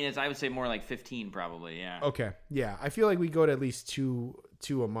 Yeah, I mean, I would say more like 15 probably, yeah. Okay, yeah. I feel like we go to at least two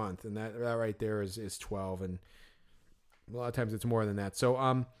a month, and that right there is 12, and a lot of times it's more than that.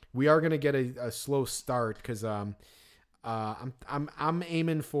 So we are going to get a slow start because I'm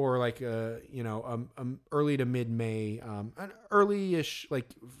aiming for like early to mid May, an early-ish like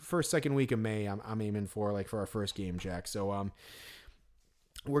first second week of May. I'm aiming for like for our first game, Jack. So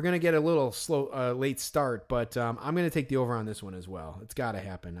we're gonna get a little slow, late start, but I'm gonna take the over on this one as well. It's got to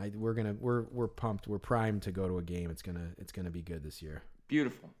happen. We're pumped. We're primed to go to a game. It's gonna be good this year.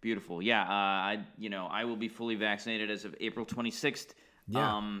 Beautiful. Yeah, I will be fully vaccinated as of April 26th.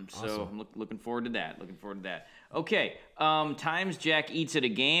 Yeah, so awesome. I'm looking forward to that. Okay, times Jack eats at a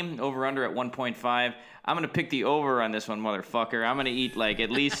game, over under at 1.5. I'm gonna pick the over on this one, motherfucker. I'm gonna eat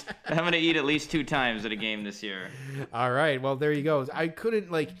at least 2 times at a game this year. All right, well there you go. I couldn't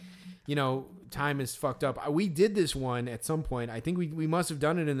time is fucked up. We did this one at some point. I think we must have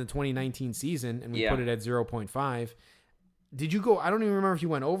done it in the 2019 season, and we put it at 0.5. Did you go? I don't even remember if you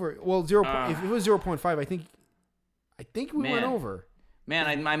went over. Well, if it was 0.5, I think we went over.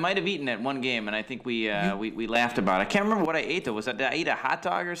 Man, I might have eaten at one game, and I think we laughed about it. I can't remember what I ate, though. Did I eat a hot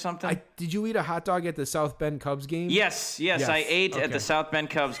dog or something? Did you eat a hot dog at the South Bend Cubs game? Yes. I ate at the South Bend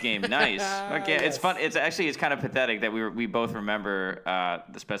Cubs game. Nice. Okay, yes. It's fun. It's kind of pathetic that we both remember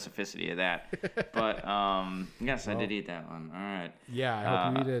the specificity of that. But yes, I did eat that one. All right. Yeah,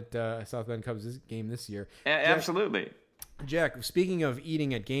 I hope you eat at South Bend Cubs game this year. Absolutely. Jack, speaking of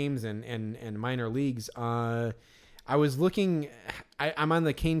eating at games and minor leagues, I was looking. I'm on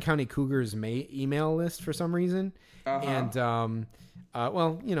the Kane County Cougars email list for some reason, and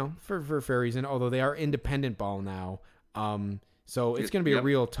for fair reason. Although they are independent ball now, so it's going to be a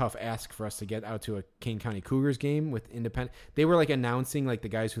real tough ask for us to get out to a Kane County Cougars game with independent. They were like announcing like the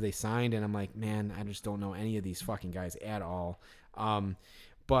guys who they signed, and I'm like, man, I just don't know any of these fucking guys at all.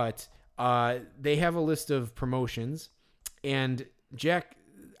 But they have a list of promotions, and Jack,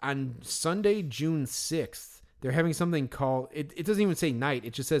 on Sunday, June 6th. They're having something called, it doesn't even say night.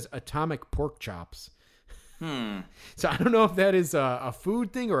 It just says Atomic Pork Chops. So I don't know if that is a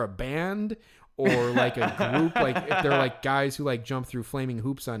food thing or a band or like a group, like if they're like guys who like jump through flaming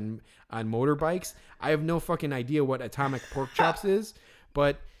hoops on motorbikes. I have no fucking idea what Atomic Pork Chops is,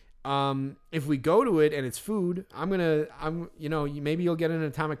 but if we go to it and it's food, maybe you'll get an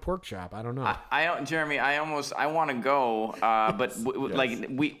Atomic Pork Chop. I don't know. I don't, Jeremy. I want to go, but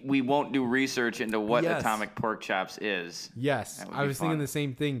we won't do research into what Atomic Pork Chops is. Yes, I was thinking the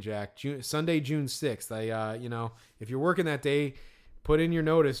same thing, Jack. Sunday, June 6th. If you're working that day, put in your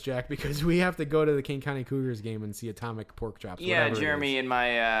notice, Jack, because we have to go to the King County Cougars game and see Atomic Pork Chops. Yeah, Jeremy, in my,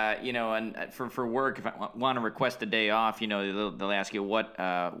 and for work, if I want to request a day off, they'll ask you what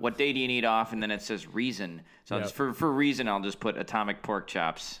day do you need off, and then it says reason. So just for reason, I'll just put Atomic Pork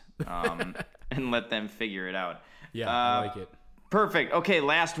Chops, and let them figure it out. Yeah, I like it. Perfect. Okay,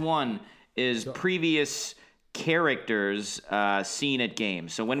 last one is previous characters seen at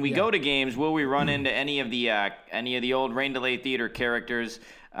games. So when we go to games, will we run into any of the old Rain Delay Theater characters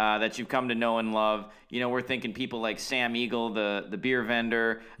that you've come to know and love? We're thinking people like Sam Eagle, the beer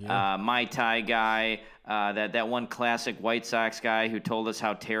vendor, Mai Tai guy, that one classic White Sox guy who told us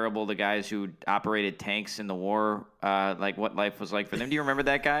how terrible the guys who operated tanks in the war, like what life was like for them. Do you remember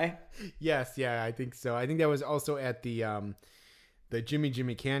that guy? Yes, yeah, I think so. I think that was also at the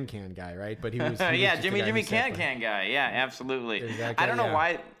Jimmy Can guy, right? But he was Jimmy Can guy. Yeah, absolutely. I don't know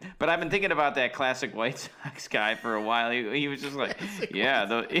why, but I've been thinking about that classic White Sox guy for a while. He was just like,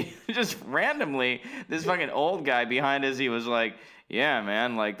 just randomly, this fucking old guy behind us. He was like, yeah,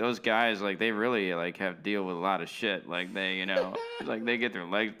 man, like those guys, like they really like have to deal with a lot of shit. Like they, like they get their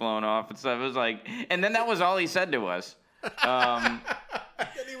legs blown off and stuff. It was like, and then that was all he said to us. And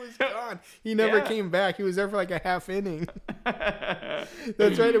he was gone. He never came back. He was there for like a half inning.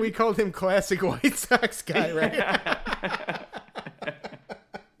 That's right. We called him Classic White Sox guy, right?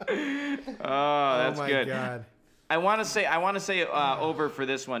 Oh, that's good. God. I want to say over for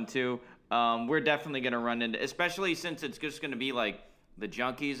this one too. We're definitely going to run into, especially since it's just going to be like the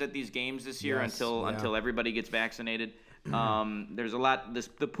junkies at these games this year until everybody gets vaccinated. There's a lot.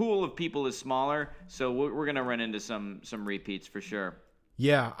 The pool of people is smaller, so we're going to run into some repeats for sure.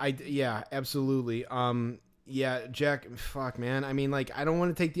 Yeah, absolutely. Yeah, Jack, fuck, man. I mean, like, I don't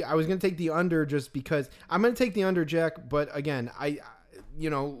want to take I was going to take the under just because I'm going to take the under, Jack. But again,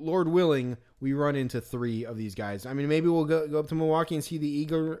 Lord willing, we run into 3 of these guys. I mean, maybe we'll go up to Milwaukee and see the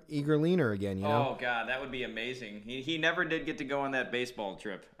eager leaner again, Oh, God, that would be amazing. He never did get to go on that baseball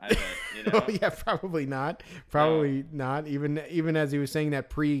trip, I bet, Oh, yeah, probably not. Probably not. Even as he was saying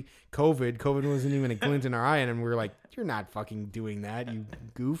that pre-COVID, COVID wasn't even a glint in our eye, and we were like, you're not fucking doing that, you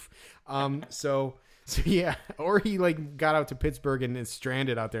goof. So yeah, or he like got out to Pittsburgh and is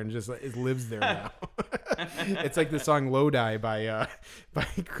stranded out there and just lives there now. It's like the song "Lodi" by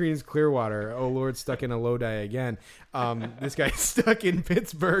Creedence Clearwater. Oh Lord, stuck in a Lodi again. This guy's stuck in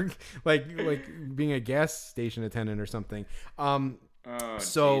Pittsburgh, like being a gas station attendant or something.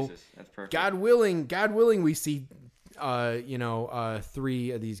 So Jesus, that's perfect. God willing, we see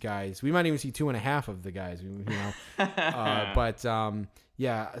 3 of these guys. We might even see 2.5 of the guys. But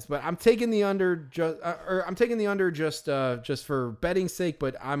I'm taking the under just for betting's sake.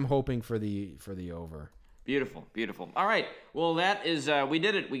 But I'm hoping for the over. Beautiful. All right. Well, that is we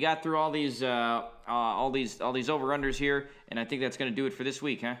did it. We got through all these over-unders here, and I think that's going to do it for this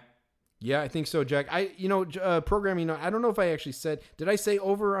week, huh? Yeah, I think so, Jack. Programming. I don't know if I actually said. Did I say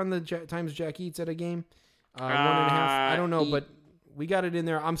over on the times Jack eats at a game? 1.5. I don't know, but we got it in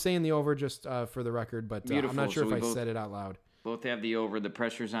there. I'm saying the over just for the record, but I'm not sure if I said it out loud. Both have the over. The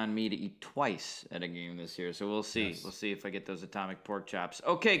pressure's on me to eat twice at a game this year, so we'll see. Yes. We'll see if I get those Atomic Pork Chops.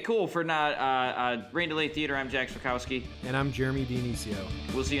 Okay, cool. For Rain Delay Theater, I'm Jack Swakowski. And I'm Jeremy Dionisio.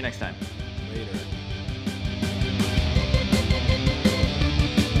 We'll see you next time. Later.